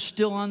of us are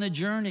still on the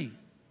journey.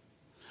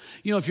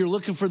 If you're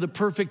looking for the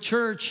perfect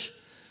church,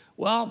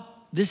 well,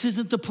 this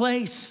isn't the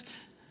place.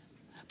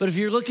 But if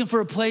you're looking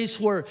for a place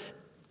where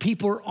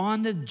people are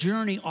on the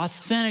journey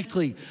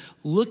authentically,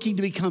 looking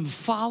to become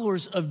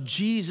followers of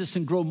Jesus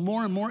and grow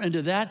more and more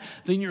into that,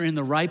 then you're in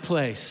the right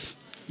place.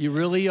 You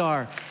really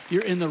are.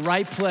 You're in the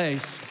right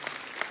place.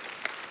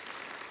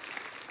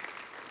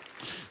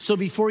 So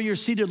before you're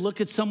seated,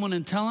 look at someone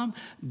and tell them,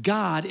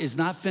 God is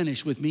not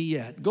finished with me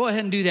yet. Go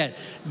ahead and do that.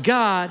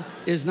 God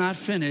is not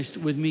finished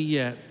with me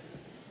yet.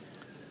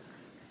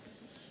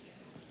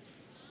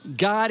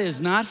 God is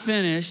not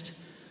finished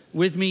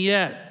with me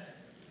yet.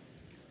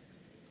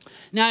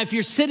 Now, if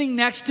you're sitting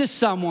next to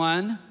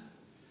someone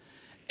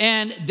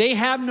and they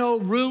have no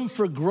room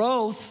for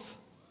growth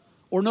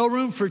or no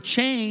room for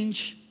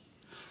change,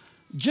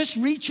 just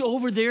reach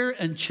over there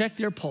and check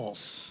their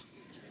pulse.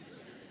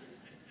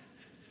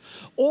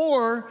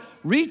 Or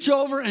reach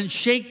over and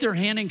shake their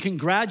hand and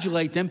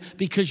congratulate them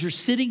because you're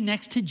sitting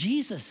next to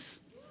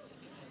Jesus.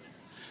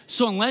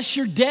 So unless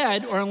you're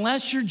dead or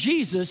unless you're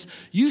Jesus,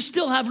 you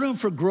still have room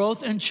for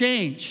growth and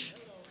change.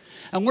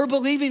 And we're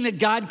believing that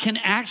God can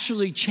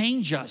actually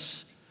change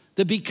us,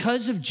 that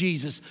because of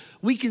Jesus,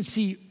 we can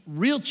see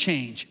real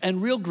change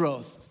and real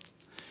growth.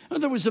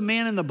 There was a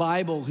man in the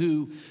Bible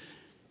who,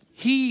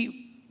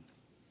 he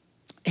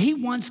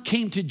once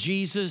came to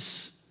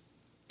Jesus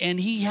and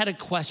he had a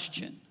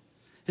question.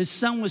 His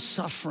son was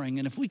suffering,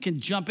 and if we can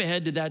jump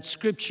ahead to that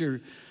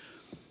scripture,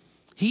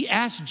 he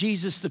asked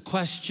Jesus the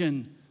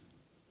question.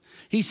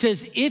 He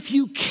says, if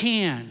you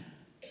can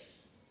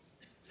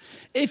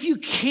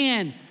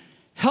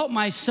help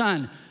my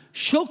son,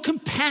 show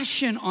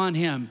compassion on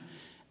him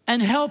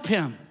and help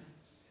him.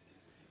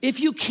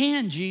 If you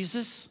can,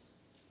 Jesus.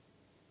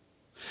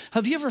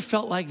 Have you ever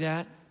felt like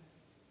that?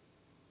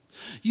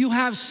 You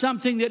have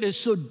something that is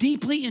so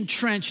deeply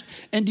entrenched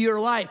into your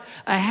life,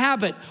 a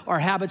habit. Our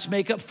habits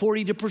make up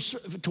 40 to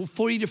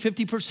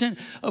 50%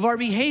 of our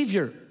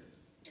behavior.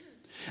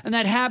 And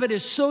that habit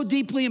is so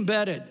deeply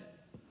embedded.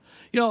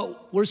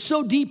 We're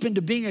so deep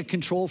into being a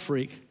control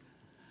freak,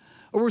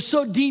 or we're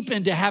so deep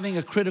into having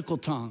a critical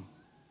tongue,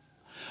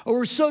 or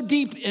we're so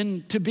deep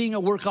into being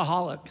a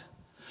workaholic,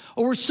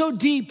 or we're so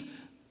deep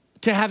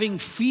to having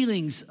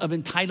feelings of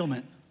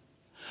entitlement,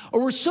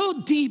 or we're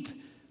so deep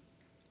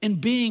in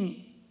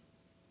being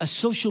a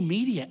social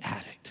media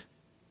addict.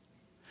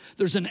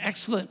 There's an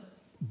excellent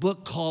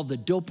book called The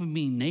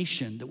Dopamine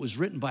Nation that was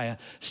written by a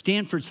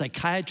Stanford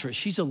psychiatrist.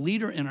 She's a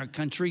leader in our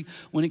country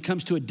when it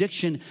comes to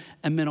addiction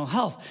and mental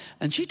health.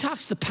 And she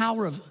talks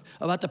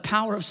about the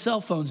power of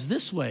cell phones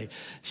this way.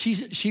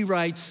 She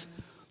writes,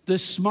 the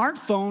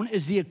smartphone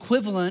is the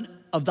equivalent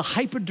of the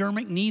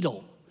hypodermic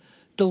needle,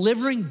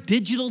 delivering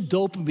digital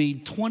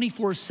dopamine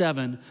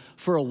 24/7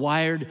 for a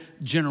wired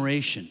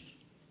generation.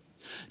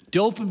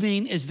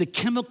 Dopamine is the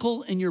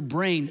chemical in your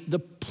brain, the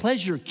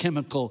pleasure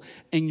chemical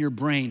in your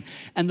brain.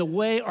 And the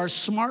way our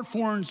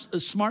smartphones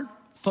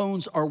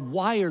are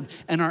wired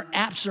and our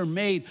apps are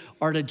made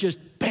are to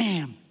just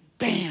bam,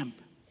 bam,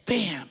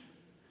 bam,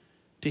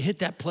 to hit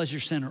that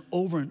pleasure center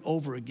over and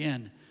over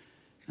again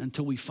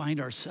until we find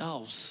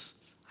ourselves,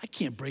 I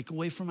can't break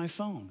away from my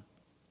phone.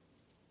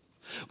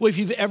 Well, if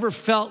you've ever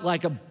felt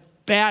like a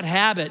bad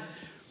habit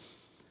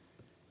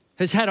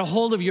has had a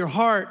hold of your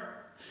heart,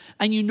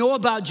 and you know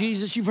about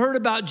Jesus, you've heard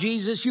about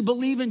Jesus, you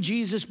believe in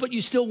Jesus, but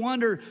you still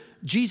wonder,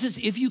 Jesus,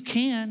 if you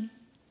can,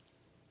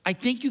 I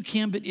think you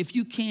can, but if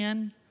you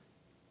can,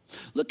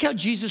 look how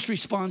Jesus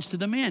responds to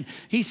the man.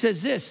 He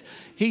says this,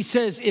 he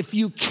says, if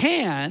you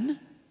can,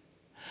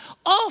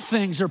 All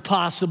things are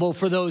possible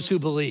for those who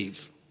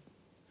believe.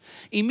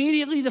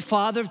 Immediately the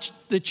father of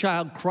the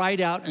child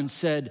cried out and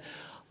said,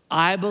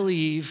 I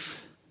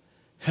believe,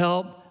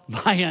 help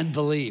my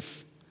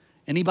unbelief.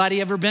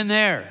 Anybody ever been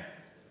there?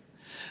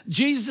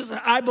 Jesus,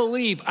 I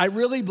believe, I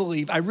really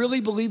believe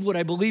what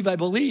I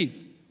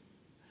believe.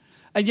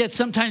 And yet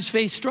sometimes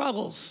faith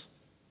struggles.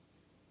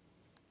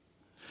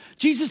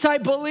 Jesus, I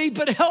believe,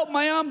 but help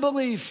my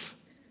unbelief.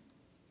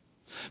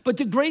 But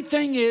the great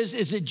thing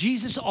is that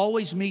Jesus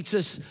always meets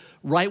us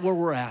right where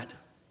we're at.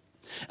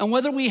 And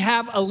whether we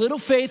have a little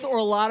faith or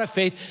a lot of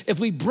faith, if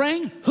we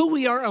bring who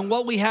we are and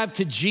what we have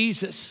to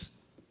Jesus,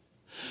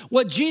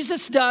 what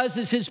Jesus does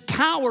is his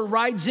power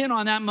rides in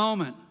on that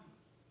moment.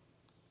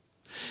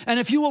 And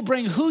if you will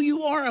bring who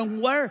you are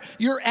and where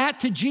you're at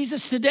to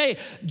Jesus today,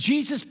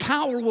 Jesus'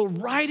 power will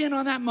ride in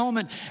on that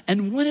moment.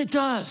 And when it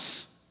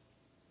does,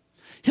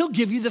 he'll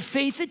give you the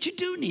faith that you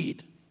do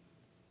need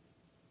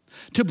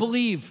to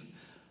believe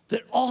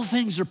that all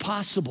things are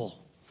possible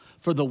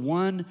for the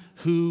one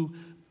who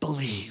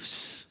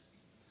believes.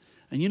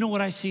 And you know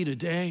what I see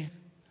today?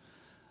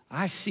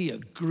 I see a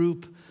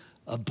group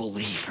of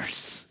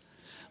believers.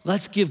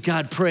 Let's give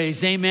God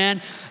praise,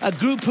 amen? A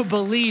group who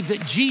believe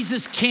that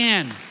Jesus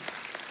can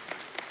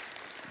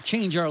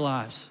change our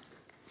lives.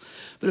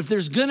 But if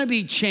there's gonna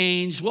be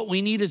change, what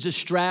we need is a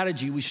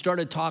strategy. We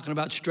started talking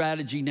about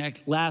strategy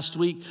last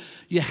week.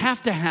 You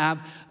have to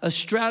have a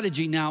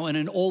strategy. Now, in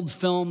an old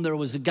film, there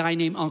was a guy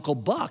named Uncle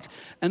Buck,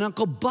 and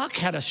Uncle Buck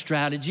had a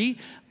strategy.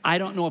 I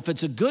don't know if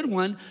it's a good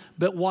one,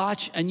 but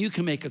watch and you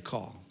can make a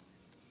call.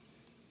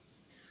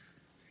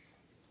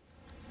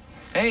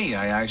 Hey,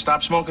 I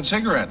stopped smoking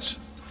cigarettes.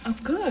 Oh,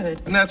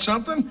 good. Isn't that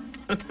something?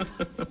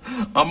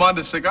 I'm on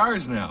to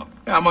cigars now.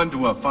 I'm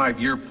onto a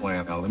 5-year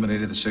plan. I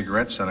eliminated the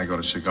cigarettes, then I go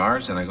to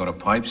cigars, then I go to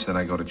pipes, then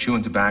I go to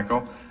chewing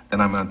tobacco,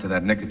 then I'm onto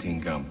that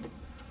nicotine gum.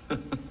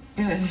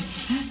 Good.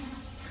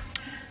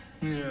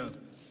 Yeah.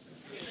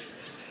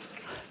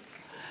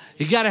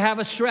 You got to have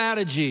a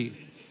strategy.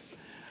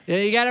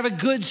 You got to have a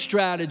good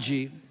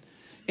strategy.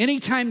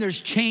 Anytime there's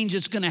change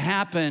that's going to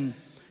happen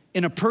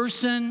in a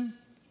person,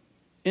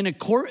 in a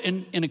court,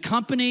 in a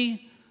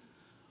company,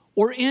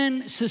 or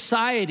in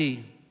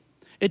society,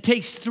 it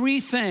takes 3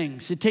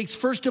 things. It takes,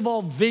 first of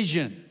all,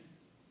 vision.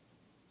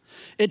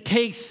 It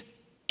takes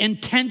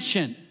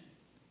intention.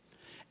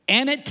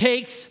 And it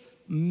takes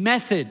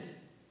method,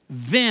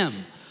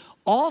 vim.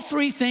 All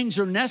 3 things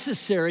are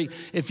necessary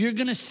if you're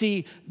gonna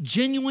see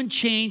genuine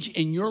change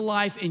in your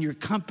life, in your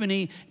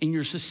company, in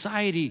your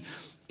society.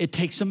 It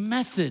takes a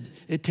method.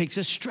 It takes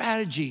a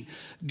strategy.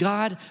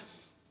 God,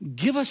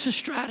 give us a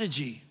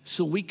strategy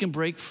so we can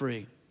break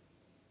free.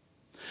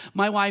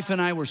 My wife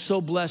and I were so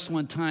blessed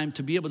one time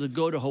to be able to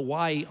go to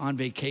Hawaii on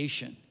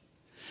vacation.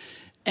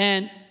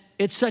 And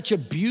it's such a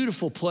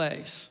beautiful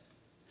place.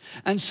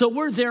 And so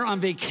we're there on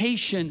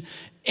vacation.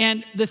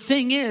 And the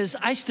thing is,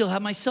 I still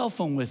have my cell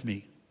phone with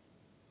me.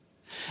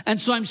 And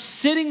so I'm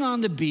sitting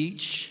on the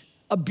beach,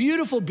 a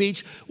beautiful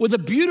beach with a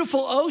beautiful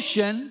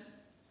ocean,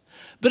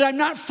 but I'm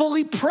not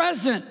fully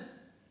present.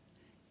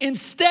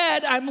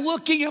 Instead, I'm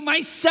looking at my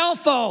cell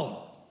phone.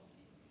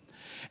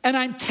 And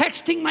I'm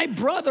texting my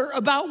brother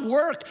about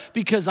work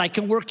because I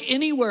can work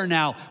anywhere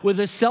now with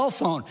a cell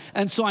phone.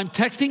 And so I'm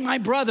texting my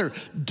brother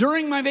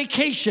during my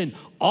vacation.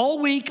 All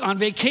week on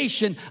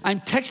vacation,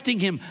 I'm texting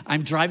him.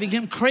 I'm driving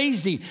him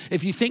crazy.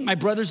 If you think my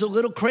brother's a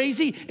little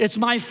crazy, it's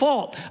my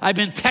fault. I've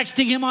been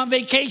texting him on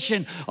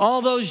vacation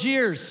all those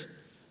years.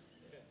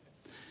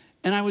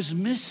 And I was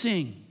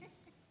missing.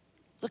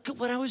 Look at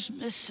what I was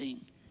missing.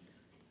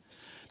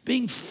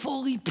 Being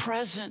fully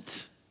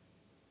present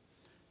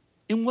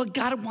in what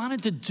God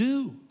wanted to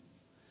do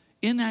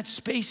in that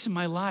space in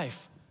my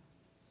life,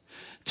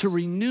 to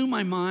renew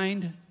my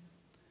mind,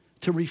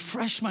 to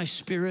refresh my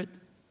spirit,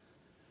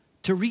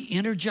 to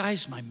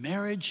re-energize my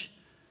marriage,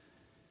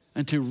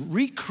 and to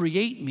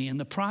recreate me in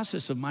the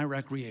process of my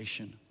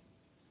recreation.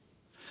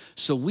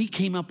 So we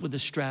came up with a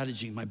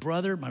strategy. My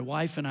brother, my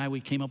wife, and I, we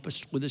came up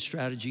with a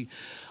strategy.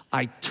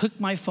 I took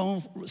my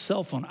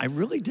cell phone, I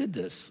really did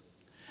this,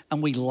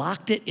 and we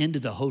locked it into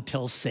the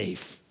hotel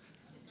safe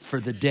for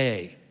the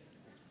day.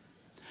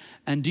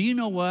 And do you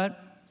know what?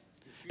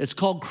 It's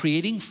called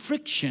creating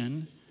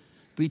friction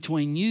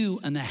between you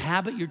and the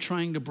habit you're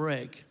trying to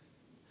break.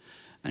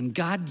 And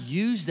God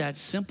used that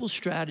simple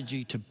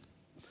strategy to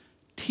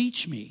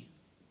teach me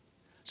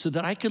so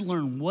that I could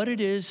learn what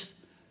it is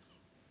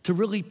to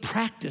really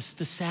practice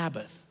the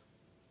Sabbath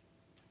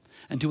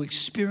and to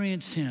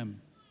experience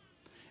Him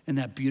in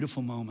that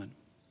beautiful moment.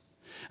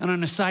 And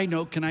on a side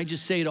note, can I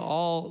just say to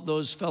all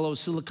those fellow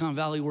Silicon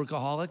Valley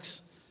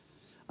workaholics,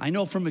 I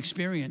know from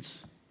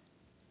experience,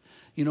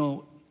 you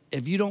know,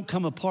 if you don't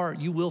come apart,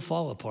 you will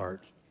fall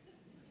apart.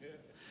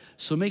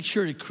 So make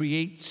sure to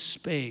create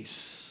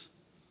space,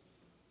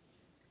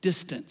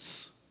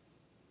 distance,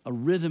 a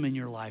rhythm in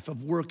your life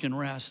of work and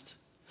rest.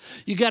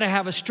 You got to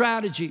have a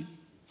strategy.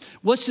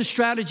 What's the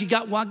strategy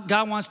God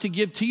wants to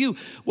give to you?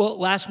 Well,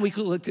 last week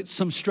we looked at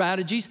some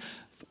strategies.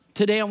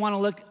 Today I want to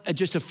look at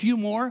just a few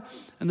more.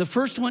 And the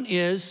first one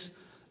is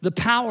the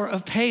power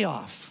of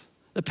payoff.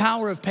 The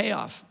power of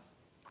payoff.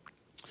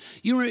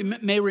 You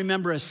may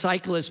remember a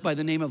cyclist by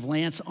the name of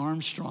Lance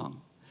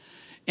Armstrong.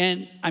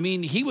 And I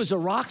mean, he was a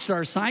rock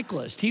star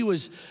cyclist. He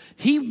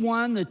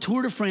won the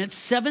Tour de France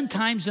 7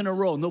 times in a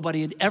row.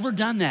 Nobody had ever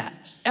done that,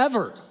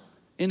 ever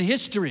in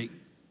history.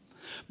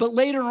 But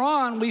later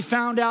on, we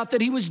found out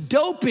that he was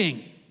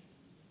doping,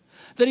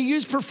 that he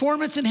used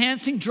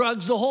performance-enhancing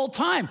drugs the whole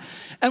time.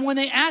 And when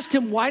they asked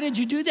him, why did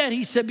you do that?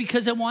 He said,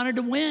 because I wanted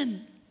to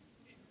win.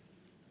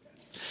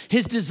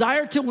 His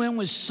desire to win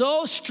was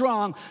so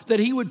strong that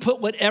he would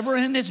put whatever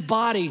in his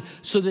body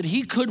so that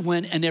he could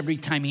win. And every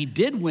time he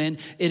did win,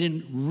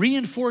 it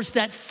reinforced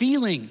that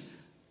feeling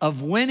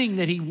of winning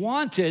that he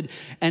wanted.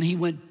 And he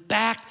went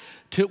back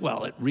to,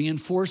 it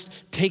reinforced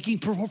taking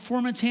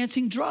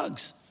performance-enhancing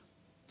drugs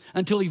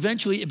until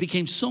eventually it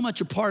became so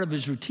much a part of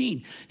his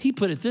routine. He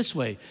put it this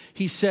way.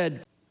 He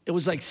said, it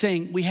was like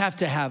saying we have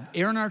to have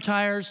air in our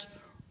tires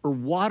or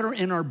water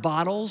in our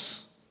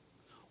bottles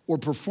or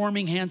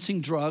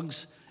performance-enhancing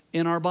drugs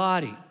in our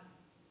body.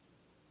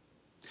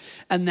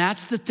 And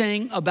that's the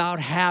thing about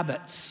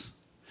habits.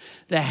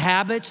 The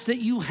habits that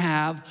you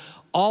have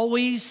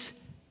always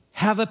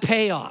have a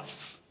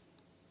payoff.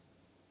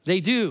 They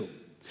do.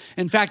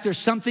 In fact, there's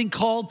something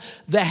called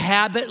the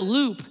habit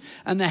loop.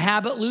 And the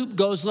habit loop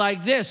goes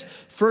like this.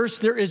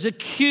 First, there is a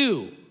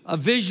cue, a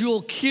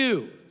visual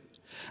cue.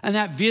 And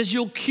that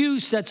visual cue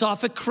sets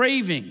off a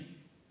craving.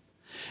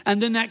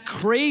 And then that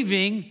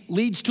craving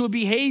leads to a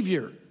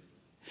behavior.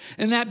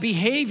 And that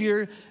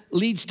behavior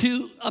leads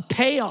to a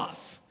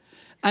payoff.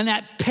 And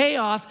that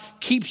payoff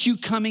keeps you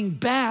coming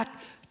back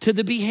to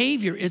the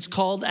behavior. It's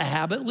called a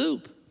habit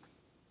loop.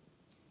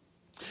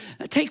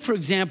 Now, take, for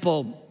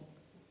example,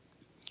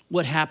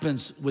 what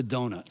happens with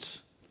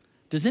donuts.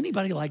 Does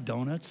anybody like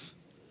donuts?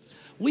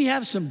 We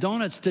have some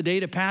donuts today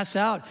to pass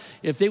out.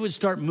 If they would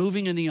start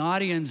moving in the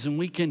audience and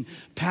we can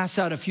pass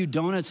out a few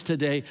donuts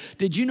today.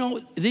 Did you know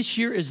this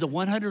year is the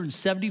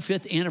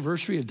 175th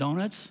anniversary of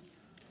donuts?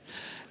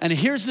 And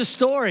here's the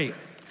story.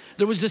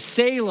 There was a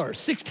sailor,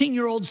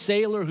 16-year-old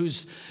sailor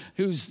who's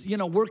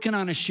working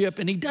on a ship,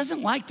 and he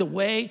doesn't like the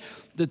way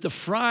that the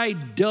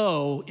fried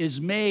dough is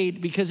made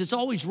because it's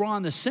always raw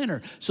in the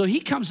center. So he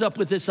comes up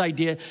with this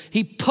idea.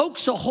 He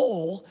pokes a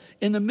hole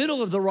in the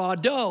middle of the raw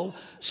dough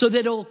so that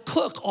it'll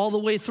cook all the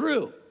way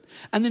through.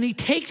 And then he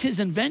takes his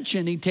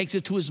invention, he takes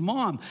it to his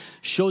mom,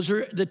 shows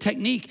her the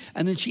technique,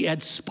 and then she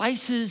adds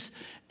spices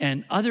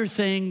and other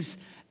things,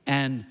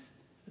 and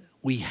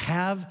we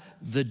have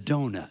the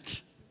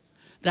donut.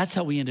 That's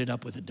how we ended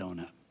up with a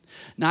donut.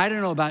 Now, I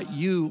don't know about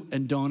you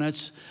and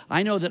donuts.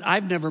 I know that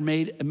I've never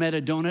met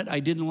a donut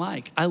I didn't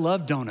like. I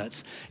love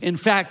donuts. In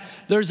fact,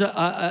 there's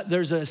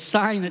a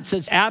sign that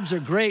says abs are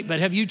great, but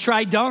have you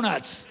tried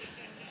donuts?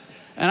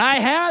 And I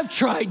have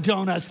tried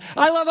donuts.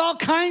 I love all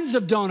kinds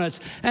of donuts.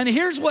 And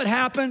here's what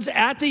happens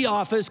at the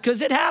office,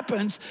 because it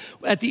happens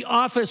at the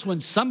office when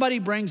somebody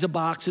brings a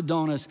box of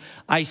donuts.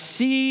 I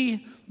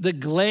see the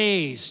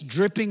glaze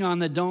dripping on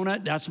the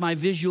donut. That's my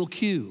visual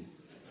cue.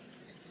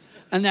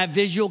 And that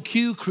visual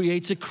cue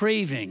creates a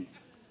craving.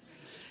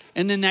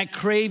 And then that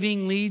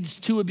craving leads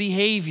to a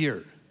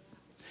behavior.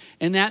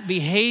 And that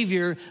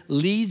behavior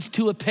leads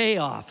to a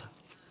payoff.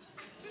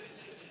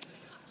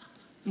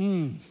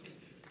 And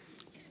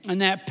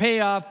that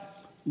payoff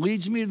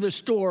leads me to the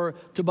store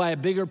to buy a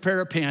bigger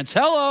pair of pants.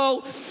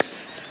 Hello!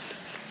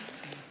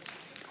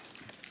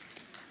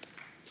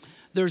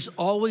 There's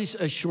always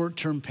a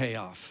short-term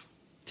payoff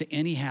to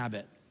any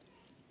habit.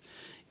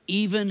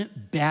 Even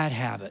bad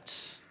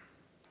habits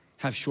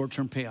have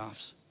short-term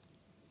payoffs.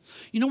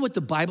 You know what the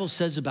Bible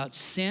says about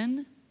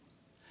sin?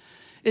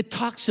 It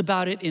talks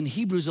about it in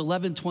Hebrews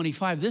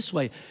 11:25 this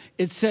way.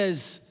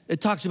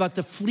 It talks about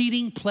the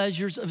fleeting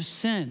pleasures of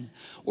sin,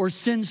 or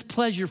sin's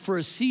pleasure for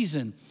a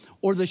season,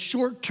 or the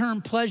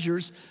short-term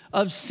pleasures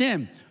of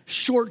sin.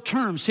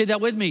 Short-term, say that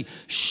with me.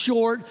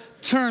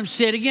 Short-term,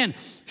 say it again.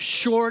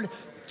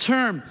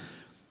 Short-term.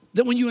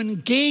 That when you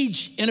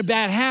engage in a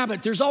bad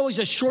habit, there's always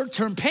a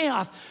short-term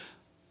payoff,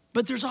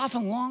 but there's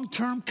often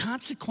long-term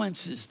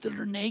consequences that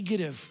are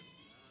negative.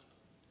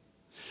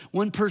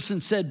 One person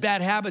said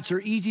bad habits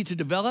are easy to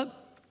develop,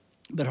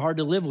 but hard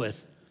to live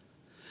with.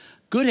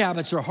 Good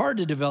habits are hard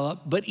to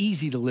develop, but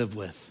easy to live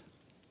with.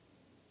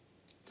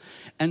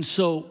 And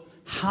so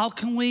how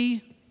can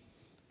we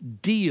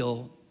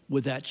deal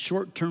with that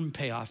short-term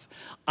payoff?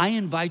 I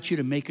invite you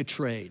to make a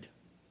trade.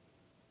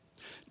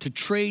 To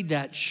trade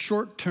that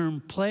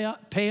short-term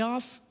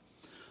payoff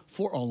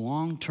for a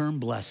long-term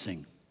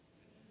blessing.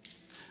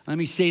 Let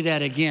me say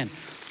that again.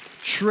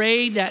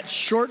 Trade that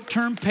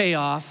short-term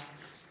payoff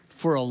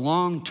for a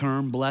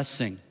long-term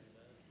blessing.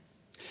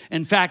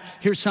 In fact,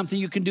 here's something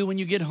you can do when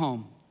you get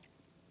home.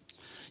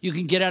 You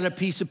can get out a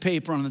piece of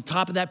paper. On the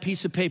top of that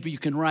piece of paper, you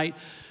can write,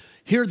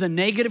 here are the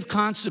negative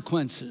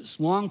consequences,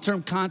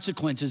 long-term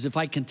consequences if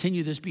I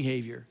continue this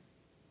behavior.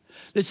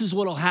 This is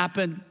what will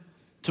happen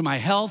to my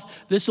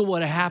health. This is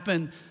what will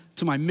happen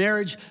to my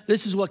marriage.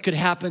 This is what could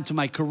happen to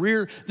my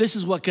career. This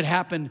is what could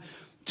happen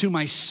to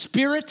my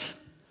spirit.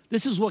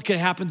 This is what could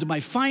happen to my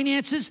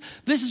finances.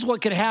 This is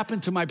what could happen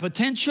to my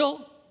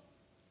potential.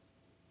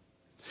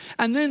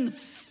 And then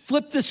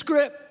flip the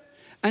script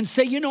and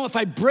say, you know, if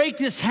I break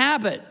this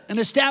habit and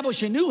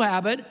establish a new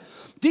habit,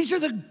 these are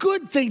the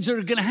good things that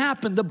are going to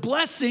happen, the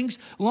blessings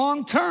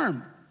long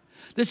term.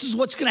 This is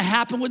what's going to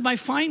happen with my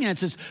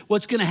finances,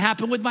 what's going to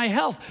happen with my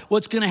health,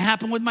 what's going to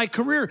happen with my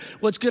career,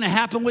 what's going to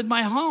happen with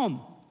my home,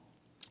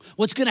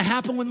 what's going to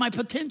happen with my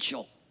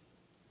potential.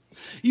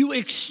 You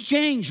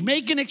exchange,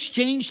 make an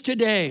exchange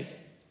today.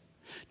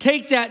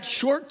 Take that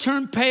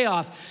short-term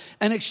payoff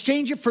and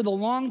exchange it for the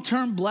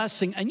long-term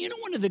blessing. And you know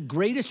one of the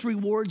greatest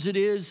rewards it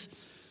is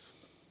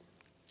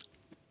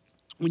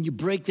when you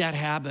break that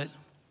habit?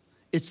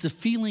 It's the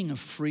feeling of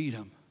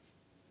freedom.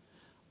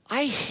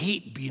 I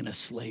hate being a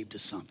slave to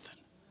something.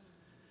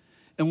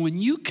 And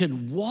when you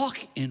can walk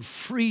in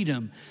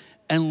freedom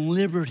and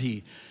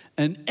liberty,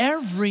 and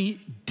every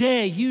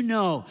day you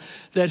know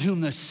that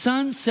whom the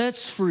Son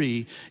sets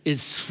free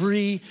is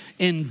free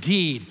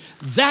indeed.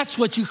 That's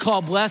what you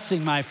call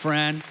blessing, my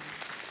friend.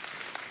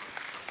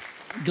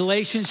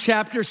 Galatians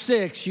chapter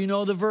 6, you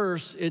know the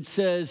verse. It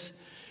says,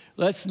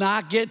 let's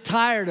not get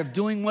tired of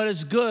doing what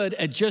is good.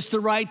 At just the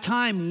right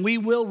time, we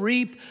will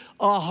reap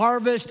a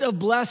harvest of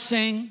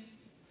blessing.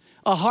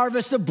 A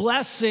harvest of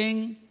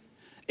blessing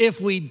if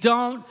we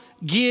don't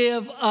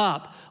give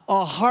up.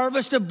 A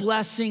harvest of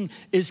blessing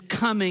is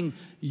coming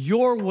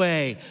your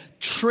way.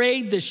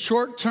 Trade the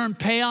short-term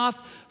payoff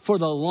for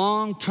the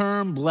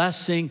long-term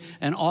blessing.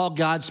 And all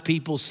God's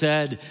people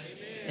said,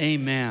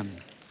 amen.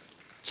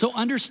 So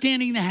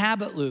understanding the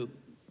habit loop,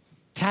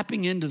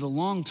 tapping into the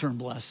long-term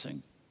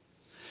blessing.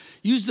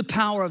 Use the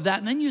power of that,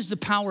 and then use the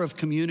power of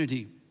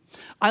community.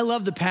 I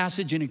love the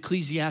passage in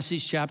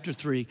Ecclesiastes chapter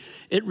 3.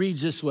 It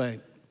reads this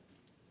way.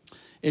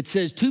 It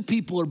says, 2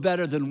 people are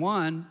better than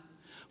one,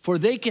 for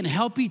they can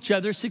help each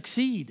other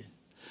succeed.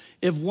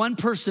 If one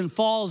person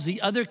falls,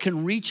 the other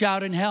can reach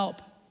out and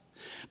help.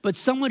 But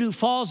someone who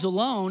falls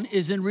alone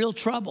is in real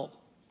trouble.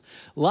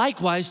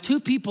 Likewise, 2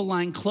 people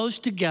lying close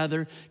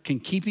together can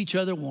keep each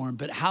other warm,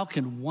 but how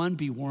can one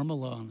be warm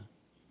alone?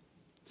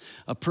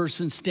 A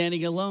person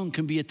standing alone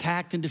can be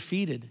attacked and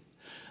defeated,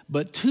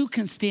 but 2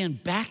 can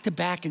stand back to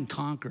back and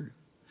conquer.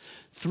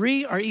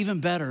 3 are even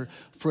better,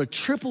 for a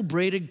triple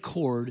braided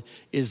cord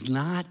is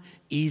not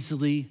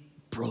easily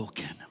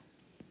broken.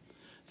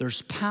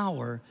 There's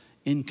power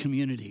in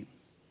community.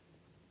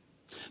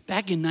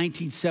 Back in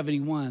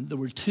 1971, there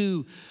were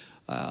 2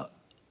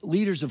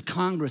 leaders of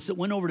Congress that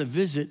went over to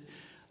visit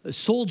the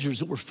soldiers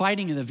that were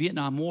fighting in the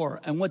Vietnam War.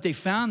 And what they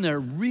found there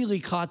really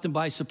caught them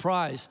by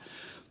surprise,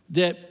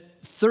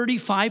 that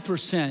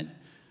 35%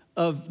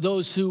 of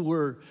those who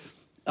were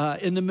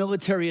in the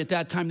military at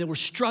that time, they were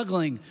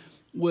struggling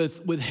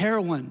with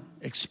heroin,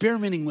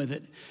 experimenting with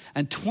it,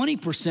 and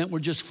 20% were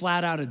just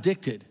flat out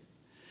addicted.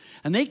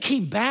 And they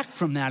came back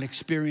from that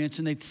experience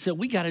and they said,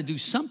 we got to do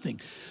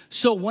something.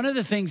 So one of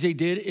the things they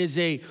did is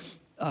they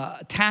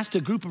tasked a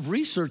group of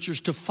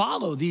researchers to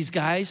follow these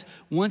guys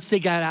once they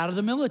got out of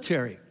the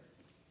military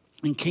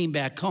and came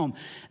back home.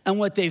 And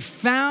what they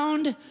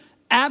found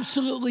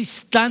absolutely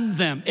stunned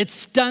them. It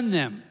stunned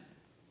them.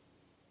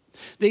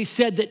 They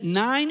said that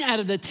 9 out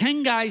of the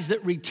 10 guys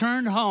that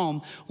returned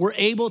home were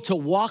able to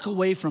walk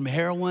away from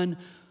heroin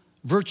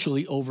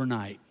virtually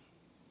overnight.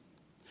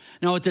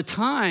 Now, at the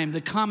time,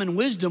 the common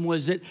wisdom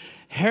was that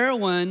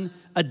heroin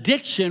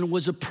addiction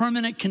was a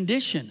permanent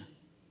condition.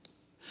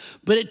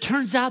 But it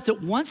turns out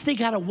that once they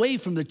got away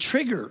from the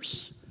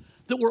triggers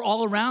that were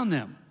all around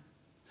them,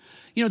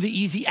 you know, the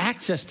easy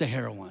access to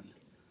heroin,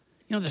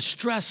 you know, the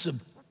stress of,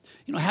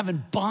 you know,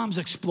 having bombs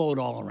explode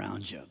all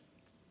around you,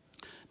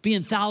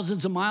 being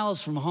thousands of miles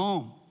from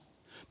home,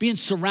 being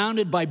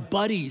surrounded by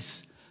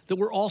buddies that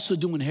were also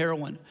doing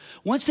heroin.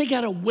 Once they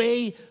got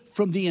away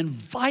from the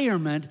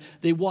environment,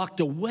 they walked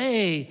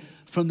away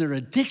from their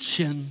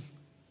addiction.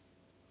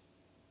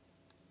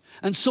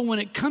 And so when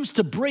it comes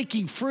to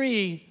breaking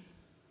free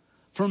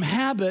from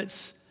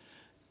habits,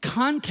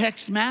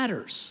 context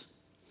matters.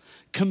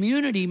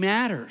 Community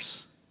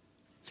matters.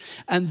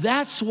 And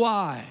that's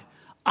why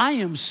I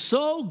am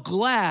so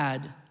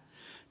glad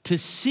to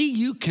see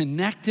you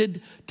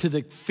connected to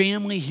the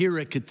family here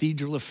at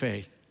Cathedral of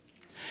Faith.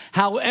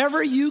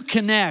 However you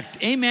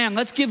connect, amen,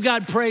 let's give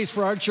God praise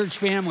for our church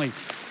family.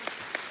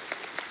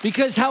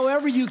 Because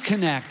however you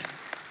connect,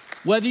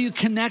 whether you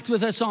connect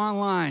with us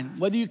online,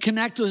 whether you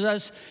connect with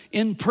us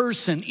in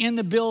person, in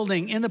the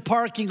building, in the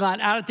parking lot,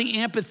 out at the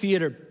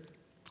amphitheater,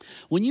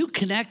 when you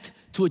connect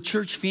to a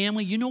church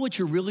family, you know what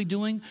you're really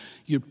doing?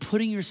 You're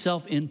putting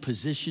yourself in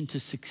position to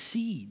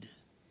succeed.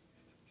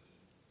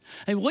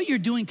 And what you're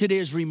doing today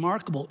is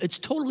remarkable. It's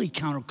totally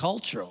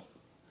countercultural.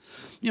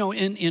 You know,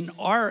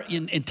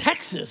 in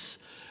Texas,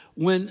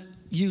 when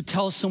you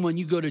tell someone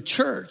you go to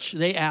church,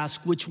 they ask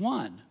which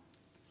one.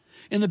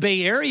 In the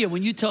Bay Area,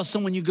 when you tell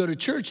someone you go to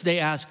church, they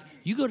ask,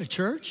 you go to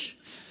church?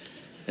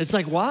 It's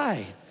like,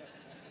 why?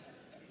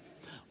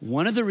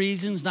 One of the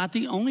reasons, not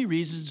the only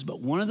reasons,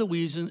 but one of the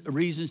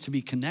reasons to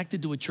be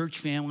connected to a church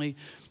family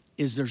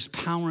is there's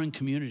power in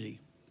community.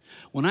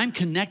 When I'm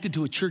connected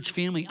to a church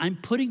family, I'm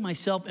putting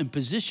myself in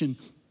position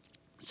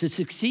to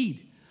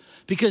succeed.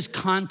 Because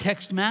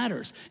context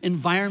matters,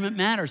 environment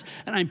matters.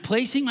 And I'm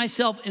placing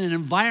myself in an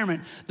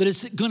environment that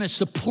is gonna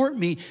support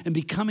me in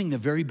becoming the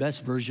very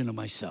best version of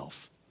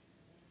myself.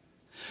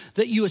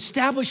 That you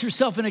establish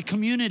yourself in a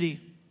community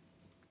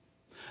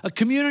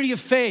of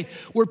faith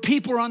where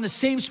people are on the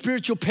same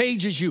spiritual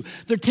page as you.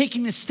 They're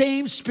taking the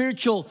same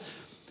spiritual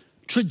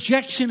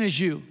trajectory as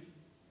you.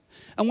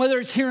 And whether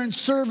it's here in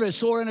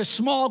service or in a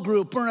small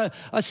group or in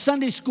a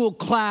Sunday school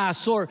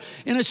class or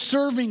in a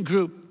serving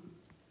group,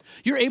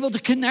 you're able to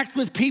connect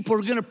with people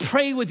who are gonna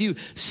pray with you,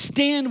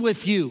 stand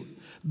with you,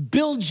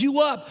 build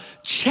you up,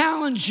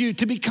 challenge you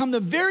to become the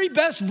very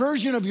best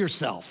version of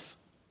yourself.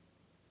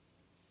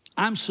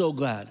 I'm so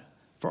glad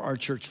for our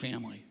church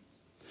family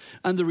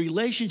and the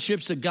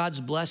relationships that God's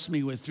blessed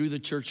me with through the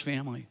church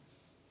family.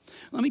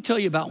 Let me tell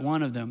you about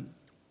one of them.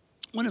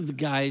 One of the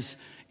guys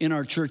in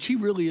our church, he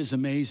really is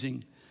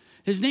amazing.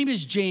 His name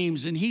is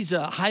James, and he's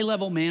a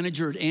high-level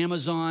manager at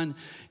Amazon.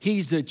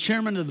 He's the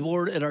chairman of the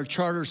board at our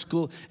charter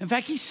school. In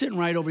fact, he's sitting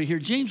right over here.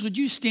 James, would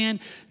you stand?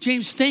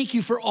 James, thank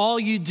you for all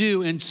you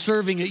do in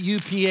serving at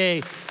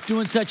UPA,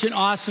 doing such an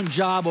awesome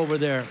job over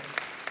there.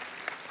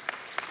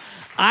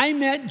 I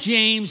met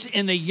James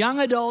in the young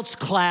adults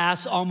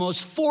class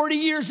almost 40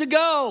 years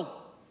ago,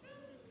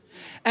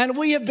 and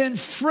we have been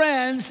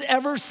friends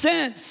ever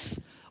since.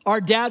 Our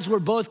dads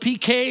were both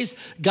PKs.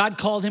 God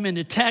called him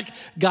into tech.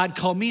 God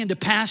called me into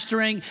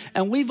pastoring.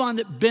 And we've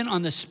been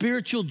on the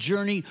spiritual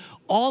journey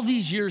all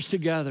these years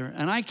together.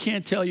 And I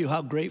can't tell you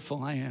how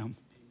grateful I am.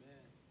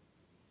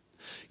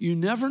 You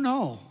never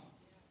know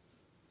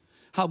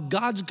how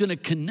God's going to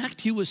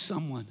connect you with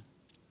someone.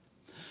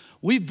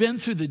 We've been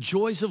through the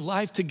joys of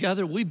life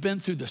together. We've been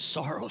through the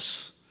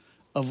sorrows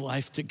of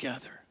life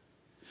together.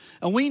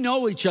 And we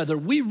know each other.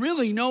 We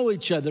really know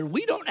each other.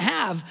 We don't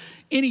have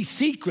any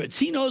secrets.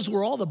 He knows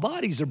where all the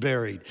bodies are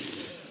buried.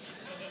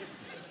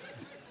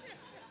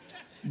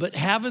 But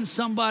having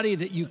somebody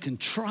that you can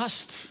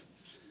trust,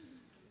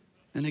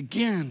 and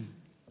again,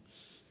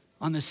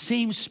 on the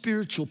same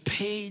spiritual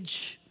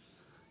page,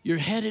 you're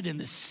headed in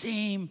the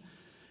same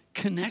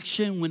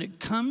connection when it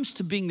comes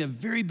to being the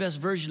very best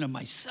version of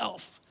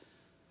myself.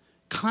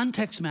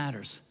 Context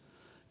matters.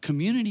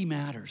 Community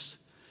matters.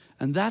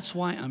 And that's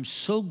why I'm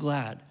so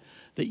glad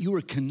that you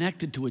are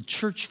connected to a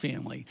church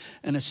family,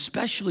 and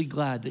especially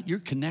glad that you're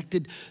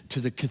connected to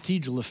the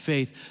Cathedral of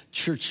Faith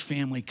church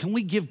family. Can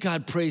we give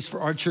God praise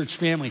for our church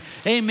family?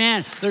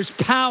 Amen. There's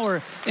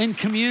power in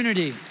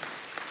community.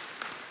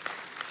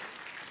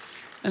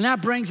 And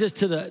that brings us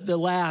to the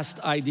last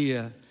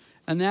idea,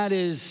 and that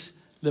is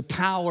the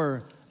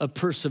power of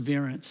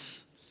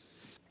perseverance.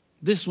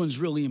 This one's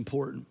really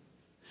important.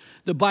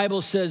 The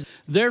Bible says,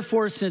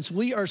 therefore, since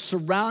we are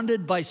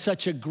surrounded by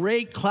such a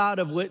great cloud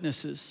of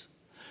witnesses,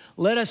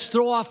 let us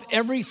throw off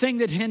everything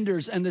that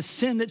hinders and the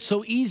sin that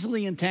so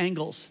easily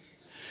entangles.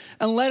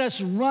 And let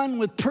us run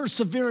with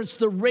perseverance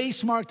the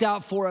race marked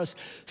out for us,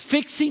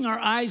 fixing our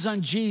eyes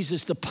on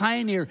Jesus, the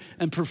pioneer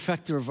and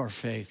perfecter of our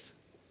faith.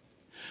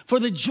 For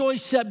the joy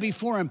set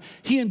before him,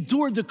 he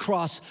endured the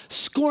cross,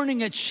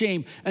 scorning its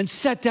shame, and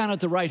sat down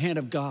at the right hand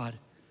of God,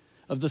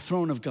 of the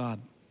throne of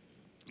God.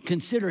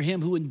 Consider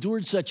him who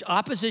endured such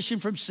opposition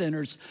from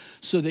sinners,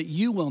 so that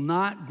you will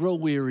not grow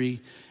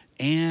weary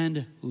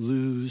and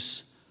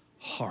lose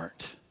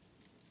heart.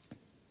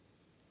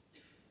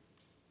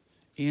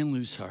 And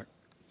lose heart.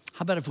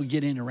 How about if we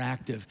get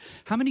interactive?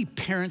 How many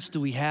parents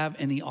do we have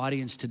in the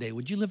audience today?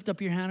 Would you lift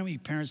up your hand? How many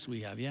parents do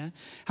we have? Yeah.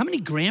 How many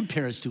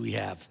grandparents do we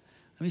have?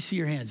 Let me see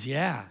your hands.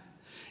 Yeah.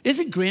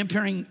 Isn't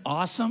grandparenting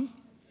awesome?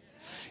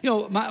 You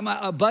know,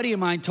 a buddy of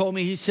mine told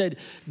me, he said,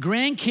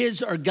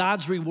 grandkids are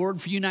God's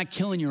reward for you not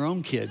killing your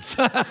own kids.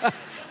 I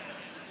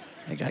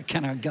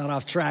kind of got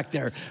off track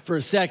there for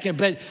a second.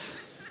 But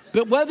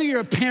whether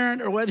you're a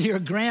parent or whether you're a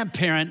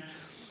grandparent,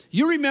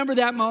 you remember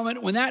that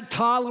moment when that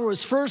toddler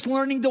was first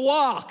learning to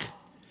walk.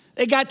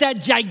 They got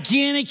that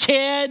gigantic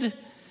head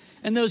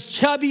and those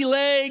chubby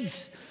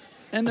legs,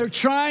 and they're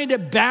trying to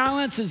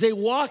balance as they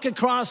walk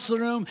across the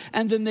room,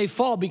 and then they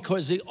fall,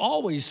 because they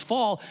always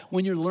fall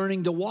when you're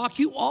learning to walk.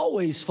 You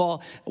always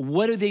fall.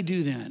 What do they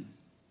do then?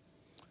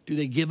 Do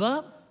they give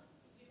up?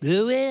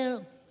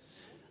 Well,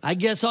 I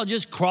guess I'll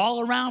just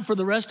crawl around for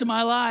the rest of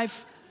my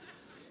life.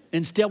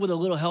 Instead, with a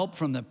little help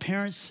from the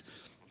parents,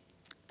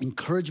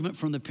 encouragement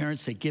from the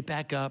parents, they get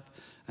back up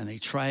and they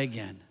try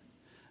again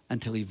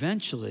until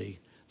eventually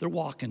they're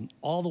walking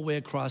all the way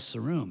across the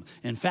room.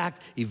 In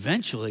fact,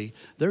 eventually,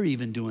 they're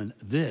even doing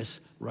this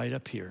right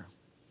up here.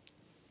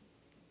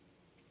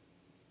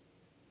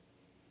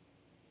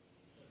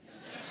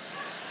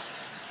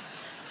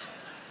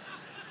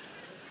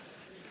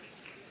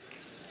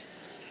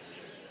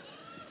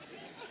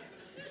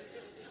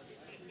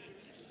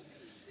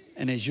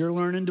 And as you're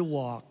learning to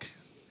walk,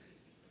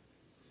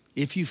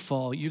 if you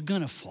fall, you're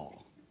gonna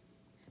fall.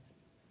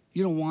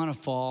 You don't wanna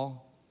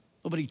fall.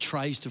 Nobody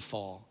tries to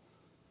fall.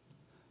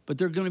 But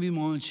there are gonna be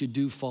moments you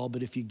do fall,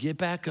 but if you get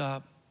back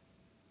up,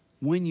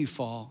 when you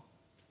fall,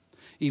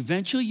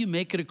 eventually you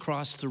make it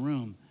across the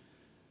room.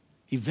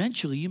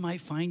 Eventually you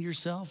might find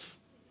yourself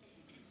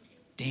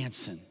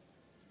dancing,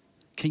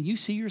 Can you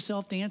see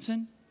yourself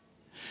dancing?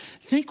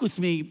 Think with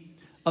me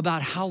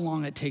about how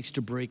long it takes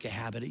to break a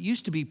habit. It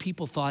used to be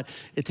people thought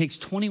it takes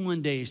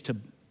 21 days to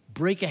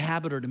break a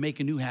habit or to make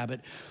a new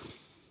habit.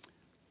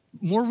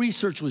 More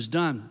research was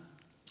done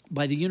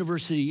by the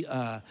University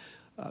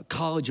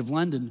College of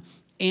London,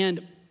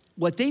 and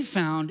what they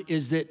found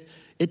is that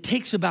it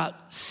takes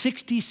about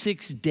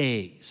 66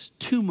 days,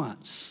 2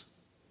 months,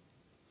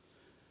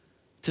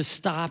 to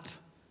stop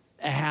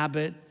a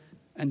habit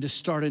and to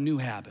start a new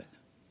habit.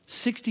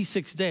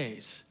 66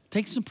 days.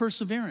 Takes some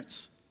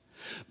perseverance.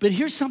 But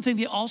here's something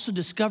they also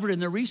discovered in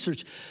their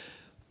research,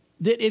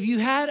 that if you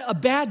had a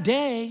bad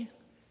day,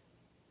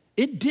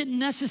 it didn't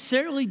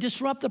necessarily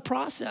disrupt the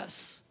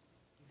process.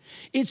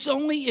 It's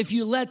only if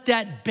you let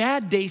that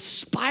bad day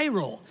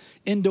spiral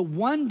into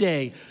 1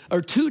 day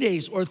or 2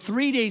 days or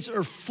 3 days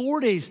or 4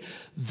 days,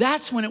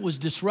 that's when it was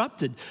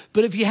disrupted.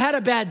 But if you had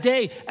a bad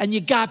day and you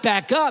got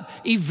back up,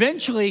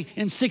 eventually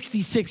in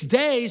 66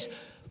 days,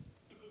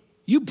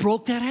 you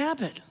broke that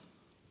habit.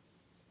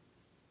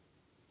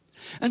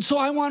 And so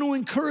I want to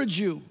encourage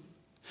you.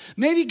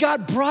 Maybe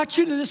God brought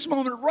you to this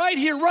moment right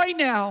here, right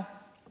now,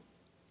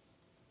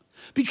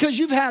 because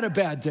you've had a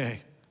bad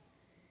day.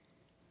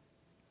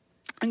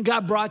 And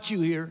God brought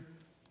you here.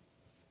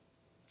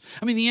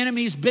 I mean, the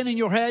enemy's been in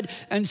your head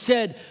and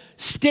said,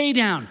 stay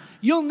down.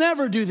 You'll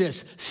never do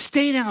this.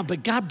 Stay down.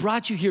 But God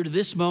brought you here to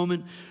this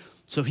moment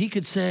so he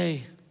could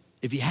say,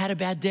 if you had a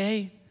bad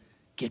day,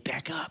 get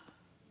back up.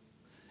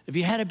 If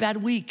you had a bad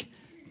week,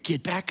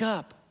 get back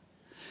up.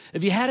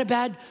 If you had a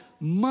bad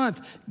month,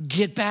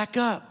 get back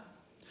up.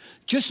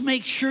 Just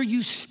make sure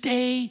you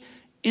stay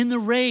in the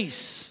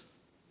race.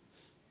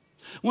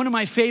 One of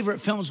my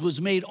favorite films was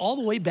made all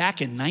the way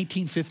back in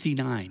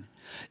 1959.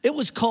 It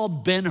was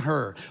called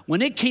Ben-Hur.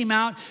 When it came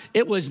out,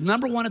 it was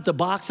 #1 at the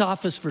box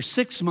office for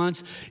 6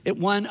 months. It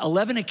won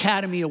 11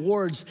 Academy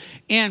Awards.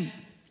 And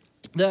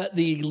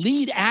the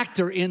lead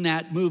actor in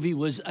that movie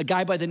was a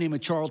guy by the name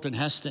of Charlton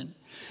Heston.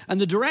 And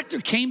the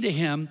director came to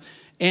him,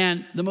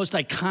 and the most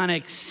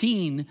iconic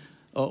scene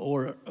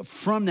or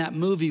from that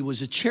movie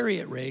was a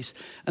chariot race.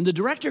 And the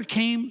director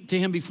came to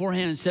him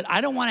beforehand and said,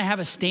 I don't want to have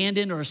a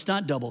stand-in or a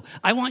stunt double.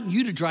 I want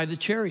you to drive the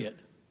chariot.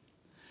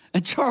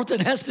 And Charlton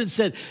Heston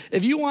said,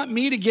 if you want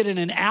me to get in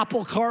an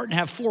apple cart and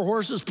have 4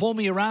 horses pull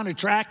me around a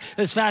track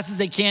as fast as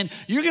they can,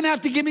 you're going to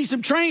have to give me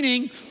some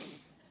training.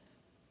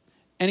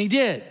 And he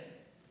did.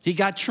 He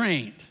got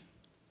trained.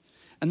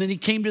 And then he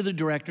came to the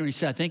director and he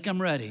said, I think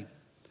I'm ready.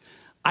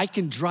 I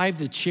can drive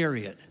the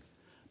chariot,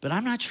 but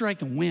I'm not sure I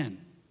can win.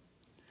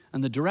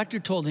 And the director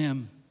told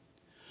him,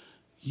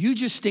 you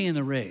just stay in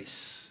the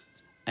race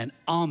and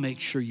I'll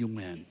make sure you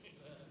win.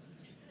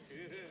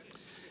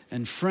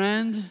 And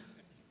friend,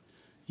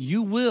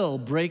 you will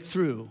break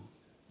through.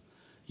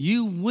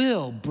 You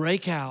will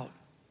break out.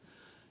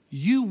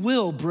 You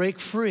will break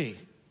free.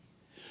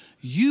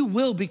 You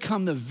will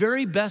become the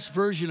very best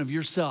version of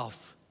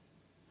yourself.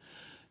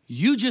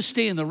 You just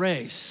stay in the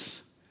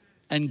race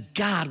and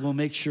God will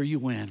make sure you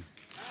win.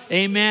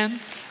 Amen.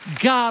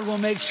 God will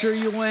make sure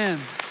you win.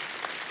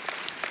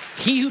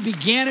 He who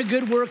began a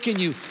good work in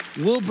you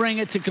will bring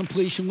it to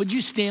completion. Would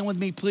you stand with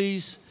me,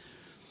 please?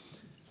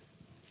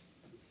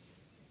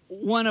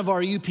 One of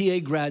our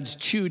UPA grads,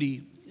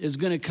 Chudy, is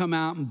going to come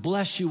out and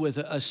bless you with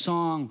a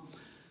song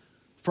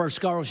for our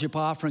scholarship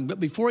offering. But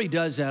before he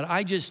does that,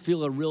 I just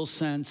feel a real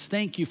sense.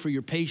 Thank you for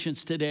your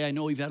patience today. I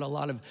know we've had a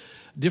lot of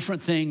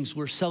different things.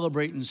 We're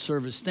celebrating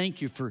service.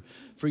 Thank you for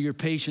your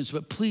patience.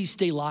 But please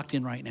stay locked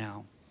in right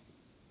now.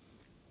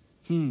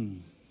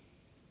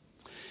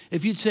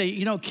 If you'd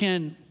say,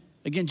 Ken,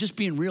 again, just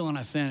being real and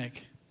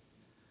authentic.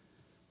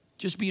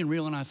 Just being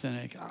real and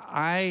authentic.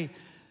 I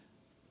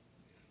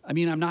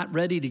mean, I'm not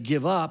ready to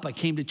give up. I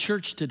came to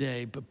church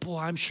today, but boy,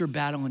 I'm sure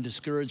battling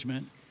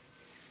discouragement.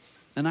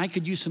 And I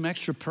could use some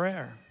extra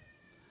prayer.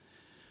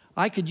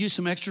 I could use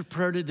some extra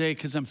prayer today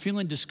because I'm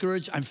feeling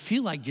discouraged. I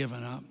feel like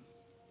giving up.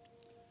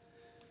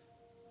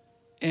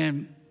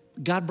 And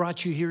God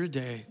brought you here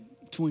today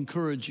to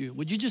encourage you.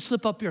 Would you just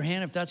slip up your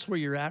hand if that's where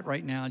you're at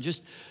right now?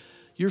 Just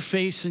you're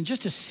facing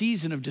just a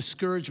season of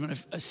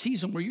discouragement, a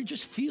season where you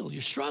just feel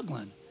you're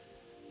struggling.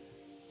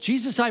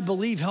 Jesus, I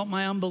believe, help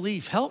my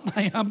unbelief. Help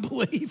my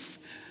unbelief.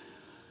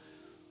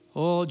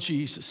 Oh,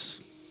 Jesus.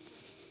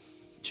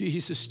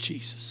 Jesus,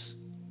 Jesus.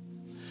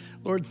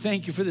 Lord,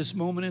 thank you for this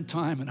moment in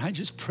time. And I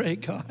just pray,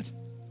 God,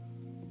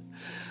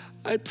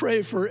 I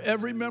pray for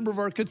every member of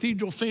our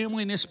cathedral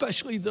family, and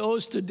especially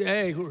those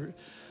today who are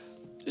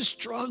just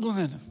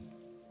struggling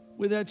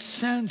with that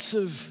sense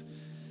of,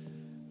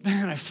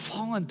 man, I've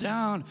fallen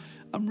down.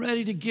 I'm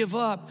ready to give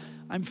up.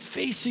 I'm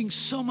facing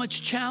so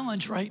much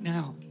challenge right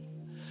now.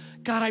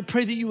 God, I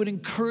pray that you would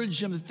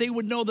encourage them, that they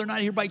would know they're not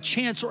here by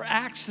chance or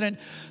accident,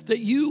 that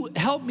you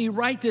helped me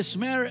write this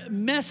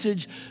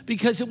message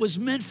because it was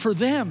meant for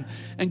them.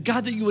 And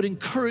God, that you would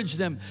encourage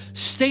them.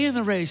 Stay in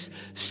the race,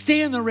 stay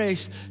in the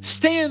race,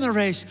 stay in the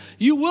race.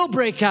 You will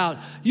break out.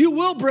 You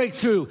will break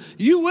through.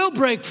 You will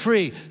break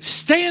free.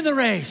 Stay in the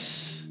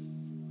race.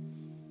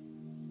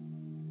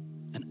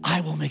 And I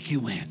will make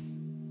you win.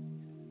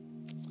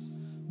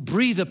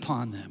 breathe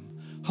upon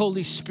them.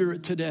 Holy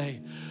Spirit, today,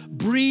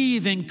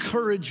 breathe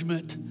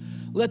encouragement.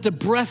 Let the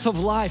breath of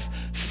life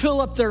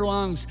fill up their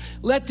lungs.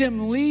 Let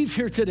them leave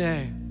here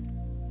today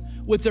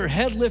with their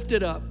head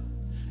lifted up,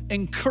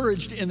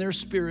 encouraged in their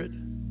spirit.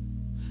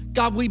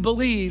 God, we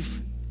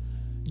believe.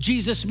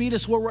 Jesus, meet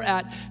us where we're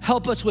at.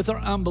 Help us with our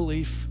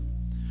unbelief.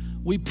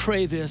 We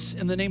pray this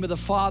in the name of the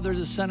Father,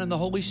 the Son, and the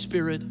Holy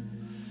Spirit.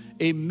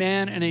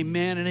 Amen and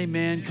amen and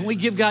amen. Can we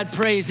give God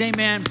praise?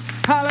 Amen.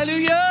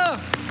 Hallelujah.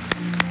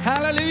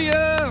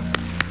 Hallelujah.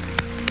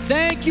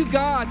 Thank you,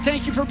 God.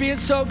 Thank you for being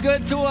so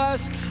good to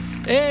us.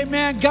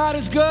 Amen. God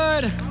is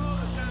good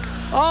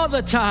all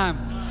the time.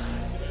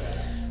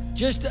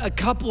 Just a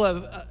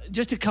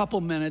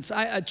couple minutes.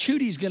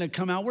 Chudy's going to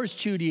come out. Where's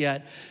Chudy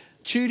at?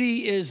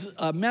 Chudy is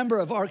a member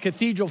of our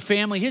cathedral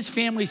family. His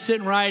family's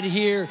sitting right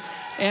here.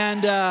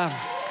 And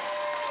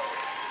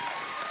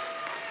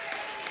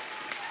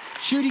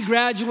Chudy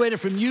graduated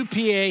from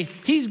UPA.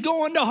 He's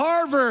going to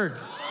Harvard.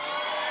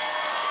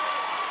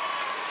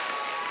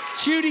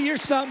 Chudy, you're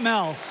something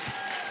else.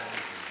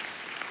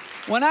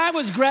 When I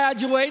was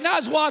graduating, I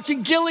was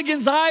watching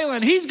Gilligan's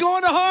Island. He's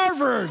going to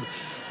Harvard.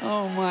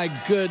 Oh my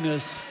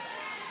goodness.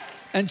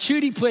 And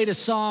Chudy played a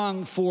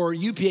song for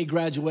UPA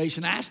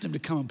graduation. I asked him to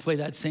come and play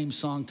that same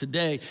song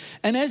today.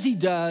 And as he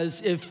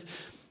does,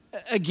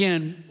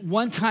 again,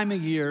 one time a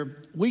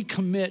year, we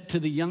commit to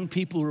the young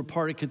people who are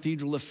part of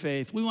Cathedral of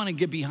Faith. We want to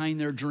get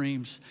behind their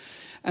dreams.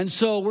 And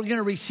so we're going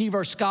to receive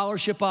our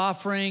scholarship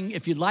offering.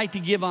 If you'd like to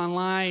give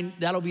online,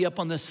 that'll be up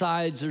on the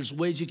sides. There's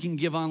ways you can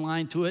give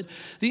online to it.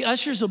 The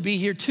ushers will be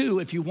here too.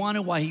 If you want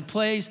to, while he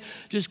plays,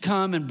 just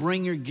come and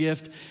bring your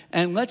gift.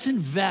 And let's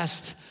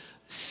invest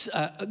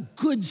a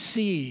good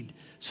seed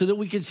so that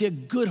we can see a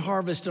good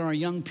harvest in our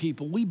young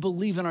people. We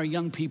believe in our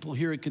young people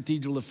here at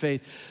Cathedral of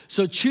Faith.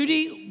 So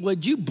Chudy,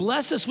 would you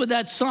bless us with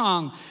that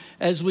song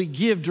as we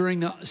give during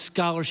the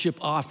scholarship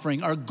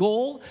offering? Our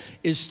goal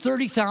is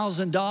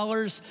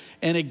 $30,000.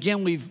 And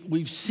again,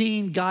 we've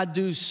seen God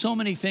do so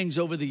many things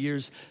over the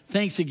years.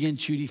 Thanks again,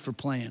 Chudy, for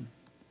playing.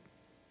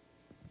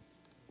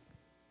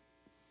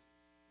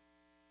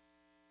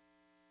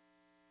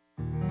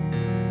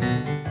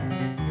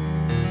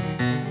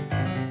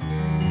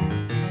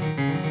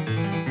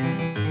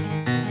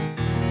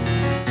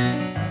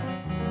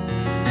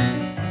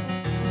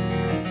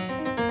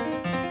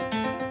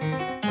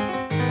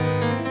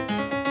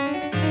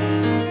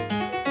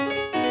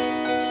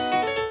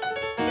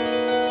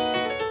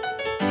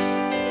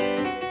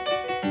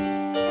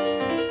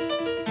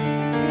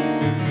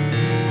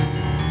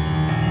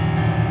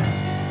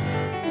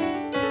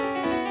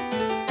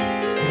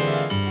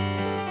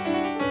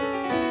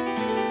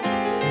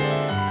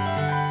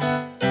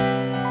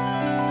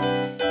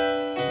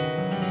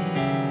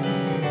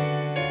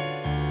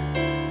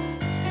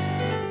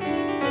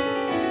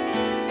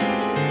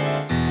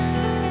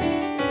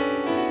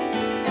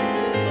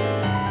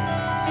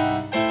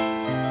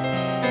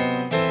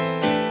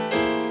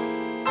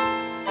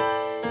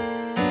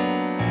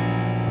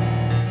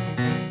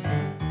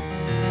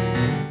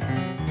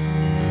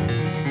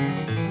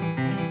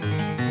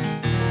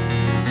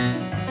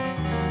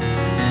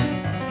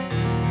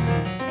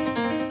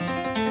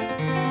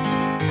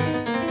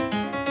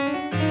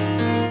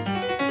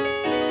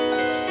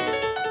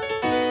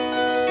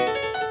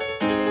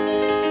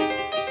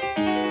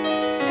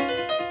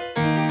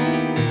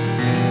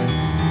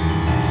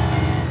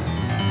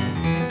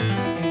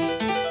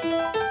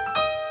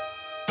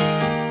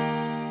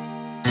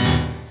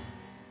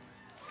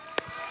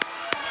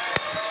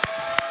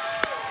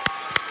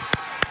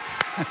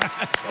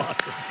 That's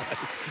awesome,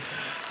 buddy.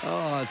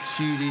 Oh,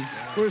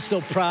 Chudy, we're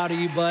so proud of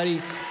you,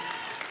 buddy.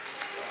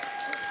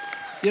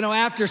 You know,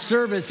 after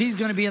service, he's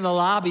going to be in the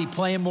lobby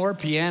playing more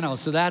piano,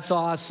 so that's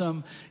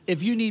awesome.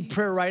 If you need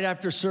prayer right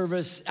after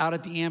service out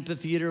at the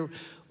amphitheater,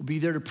 we'll be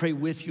there to pray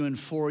with you and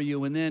for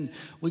you. And then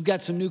we've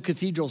got some new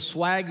cathedral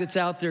swag that's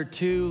out there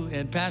too,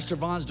 and Pastor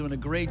Vaughn's doing a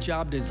great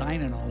job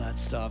designing all that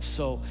stuff.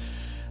 So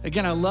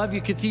again, I love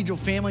you, Cathedral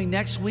family.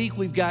 Next week,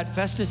 we've got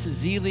Festus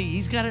Ezeli.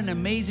 He's got an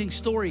amazing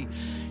story.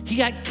 He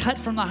got cut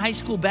from the high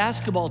school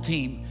basketball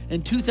team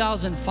in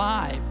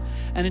 2005.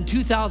 And in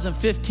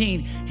 2015,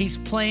 he's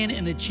playing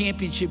in the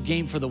championship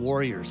game for the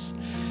Warriors.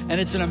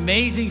 And it's an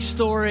amazing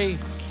story.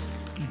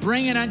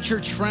 Bring an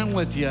unchurched friend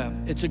with you.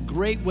 It's a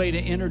great way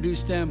to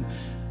introduce them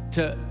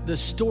to the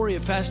story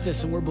of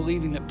Festus, and we're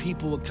believing that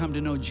people will come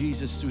to know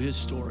Jesus through his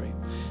story.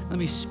 Let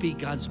me speak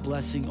God's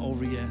blessing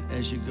over you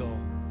as you go.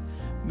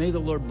 May the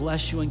Lord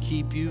bless you and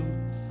keep you.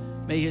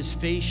 May his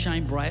face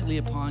shine brightly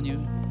upon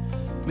you.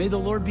 May the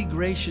Lord be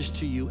gracious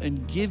to you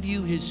and give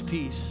you his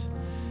peace.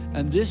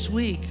 And this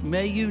week,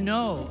 may you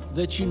know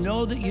that you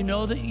know that you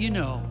know that you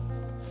know.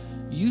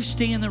 You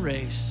stay in the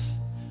race,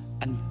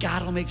 and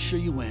God will make sure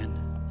you win.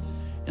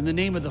 In the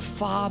name of the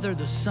Father,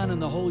 the Son,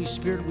 and the Holy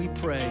Spirit, we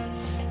pray.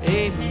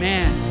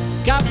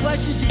 Amen. God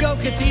bless you as you go,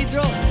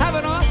 Cathedral.